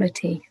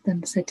quality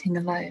than sitting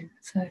alone.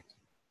 So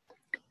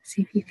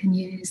see if you can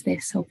use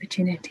this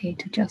opportunity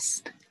to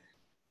just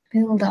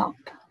build up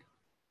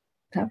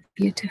that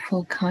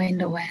beautiful,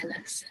 kind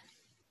awareness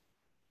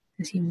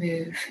as you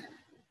move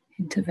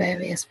into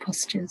various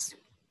postures.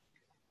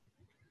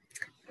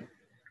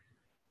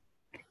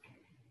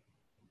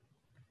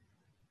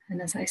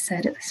 And as I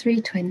said, at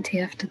 3:20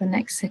 after the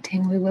next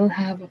sitting, we will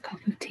have a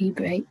cup of tea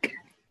break.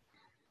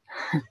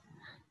 Okay.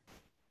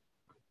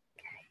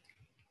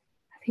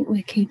 I think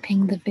we're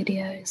keeping the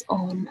videos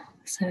on,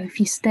 so if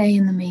you stay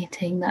in the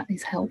meeting, that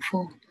is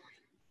helpful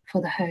for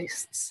the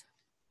hosts.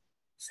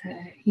 So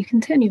you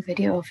can turn your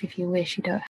video off if you wish, you don't